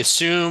 if we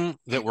assume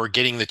that we're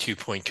getting the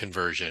 2-point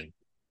conversion,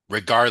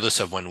 regardless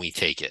of when we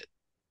take it,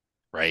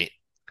 right?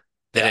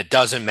 Then it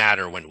doesn't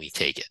matter when we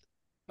take it.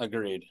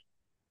 Agreed.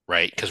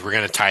 Right? Because we're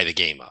going to tie the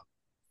game up.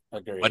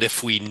 Agreed. But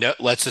if we know,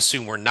 let's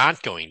assume we're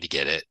not going to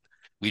get it.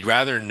 We'd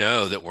rather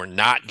know that we're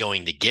not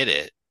going to get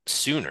it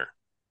sooner.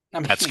 I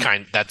mean, that's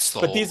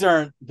the.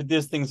 But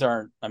these things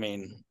aren't. I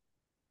mean,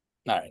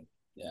 all right,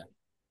 yeah.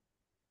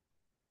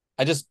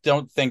 I just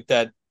don't think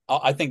that.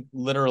 I think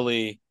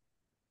literally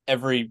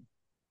every.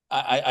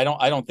 I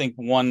don't think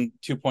 1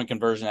 2-point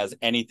conversion has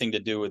anything to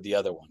do with the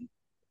other one.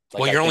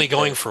 Like, well, you're only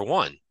going for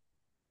one.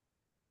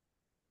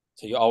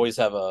 So you always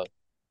have a.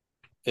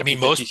 I mean,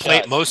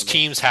 most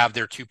teams have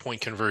their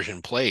 2-point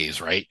conversion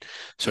plays, right?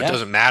 So it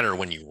doesn't matter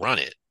when you run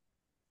it.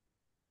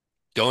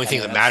 The only thing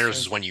that matters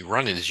is when you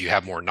run it is you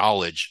have more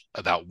knowledge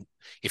about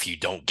if you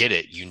don't get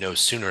it, you know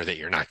sooner that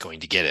you're not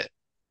going to get it.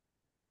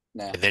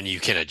 Nah. And then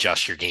you can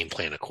adjust your game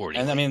plan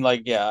accordingly. And I mean,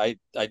 like, yeah,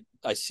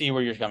 I see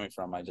where you're coming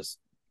from. I just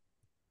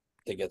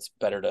think it's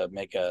better to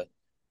make a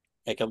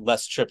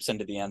less trips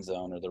into the end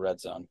zone or the red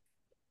zone.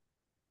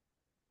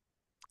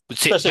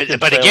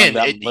 But again,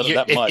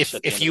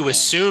 if you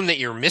assume that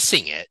you're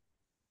missing it,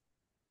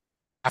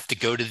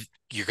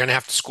 you're going to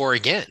have to score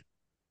again.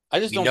 I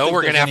just don't know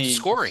we're going to have to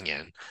score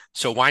again.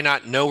 So why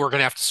not know we're going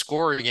to have to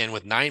score again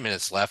with 9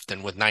 minutes left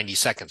and with 90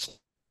 seconds left?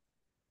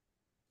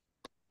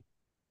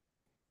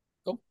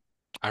 Oh.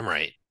 I'm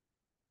right.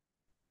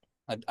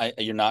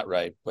 You're not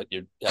right, but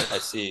I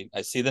see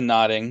the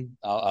nodding.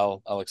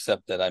 I'll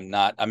accept that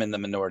I'm in the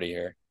minority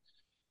here.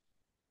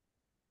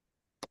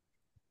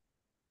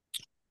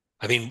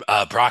 I mean,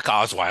 Brock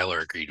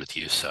Osweiler agreed with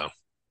you, so.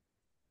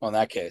 Well, in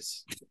that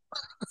case,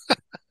 I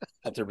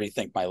have to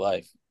rethink my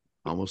life.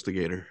 Almost a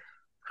Gator.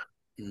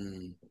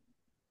 Any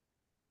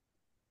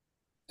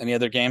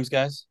other games,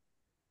 guys?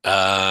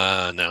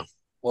 No.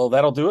 Well,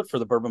 that'll do it for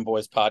the Bourbon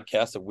Boys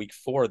podcast of week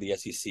 4 of the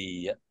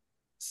SEC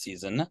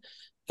season.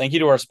 Thank you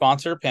to our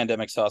sponsor,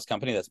 Pandemic Sauce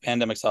Company. That's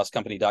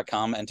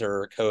pandemicsaucecompany.com.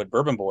 Enter code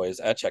Bourbon Boys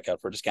at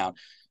checkout for a discount.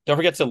 Don't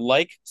forget to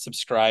like,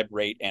 subscribe,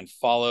 rate, and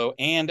follow,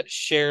 and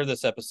share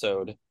this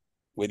episode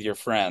with your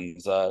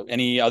friends.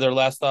 Any other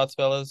last thoughts,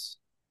 fellas?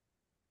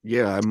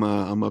 Yeah,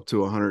 I'm up to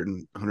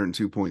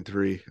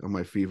 102.3 on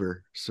my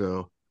fever.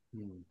 So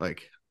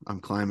like I'm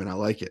climbing. I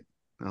like it.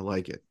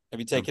 Have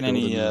you taken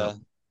any Do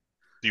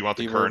you want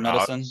the fever current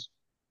medicine?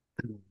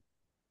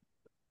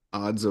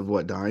 Odds of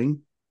what,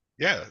 dying?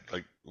 Yeah,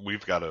 like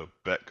we've got a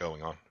bet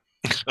going on.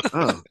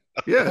 Oh,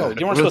 yeah. Oh,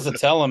 you weren't supposed to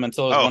tell them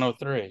until it was Oh.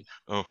 103.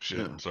 Oh shit!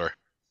 Yeah. Sorry,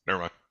 never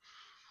mind.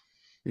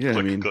 Yeah,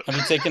 I mean, have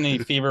you taken any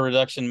fever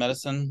reduction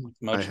medicine?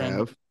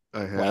 Motrin?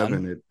 I have, When?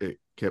 and it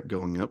kept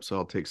going up. So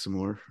I'll take some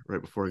more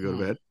right before I go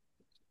to bed.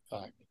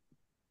 Fuck.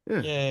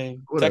 Yeah. Yay!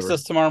 Whatever. Text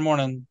us tomorrow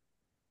morning.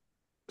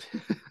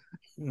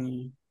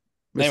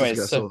 Anyways,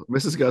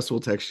 Mrs. Gus will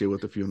text you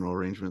with the funeral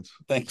arrangements.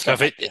 Thanks. So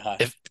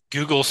if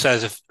Google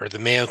says or the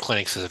Mayo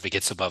Clinic says if it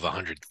gets above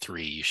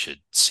 103, you should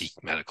seek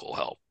medical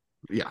help.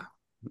 Yeah.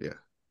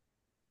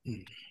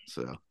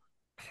 So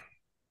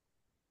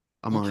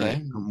I'm Okay. all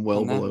right. I'm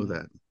well below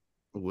that.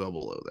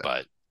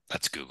 But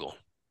that's Google.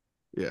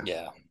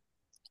 Yeah.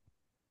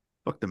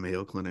 Fuck the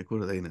Mayo Clinic.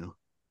 What do they know?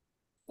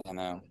 I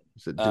know.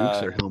 Is it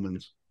Dukes or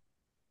Hillman's?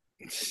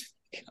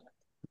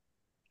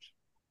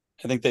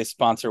 I think they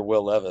sponsor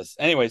Will Levis.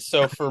 Anyway,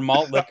 so for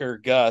Malt Liquor,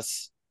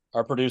 Gus,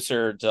 our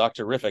producer,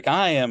 Dr. Riffick,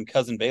 I am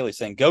Cousin Bailey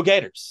saying, go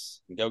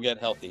Gators. Go get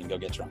healthy and go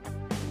get drunk.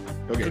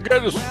 Okay.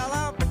 Gators.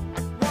 Well,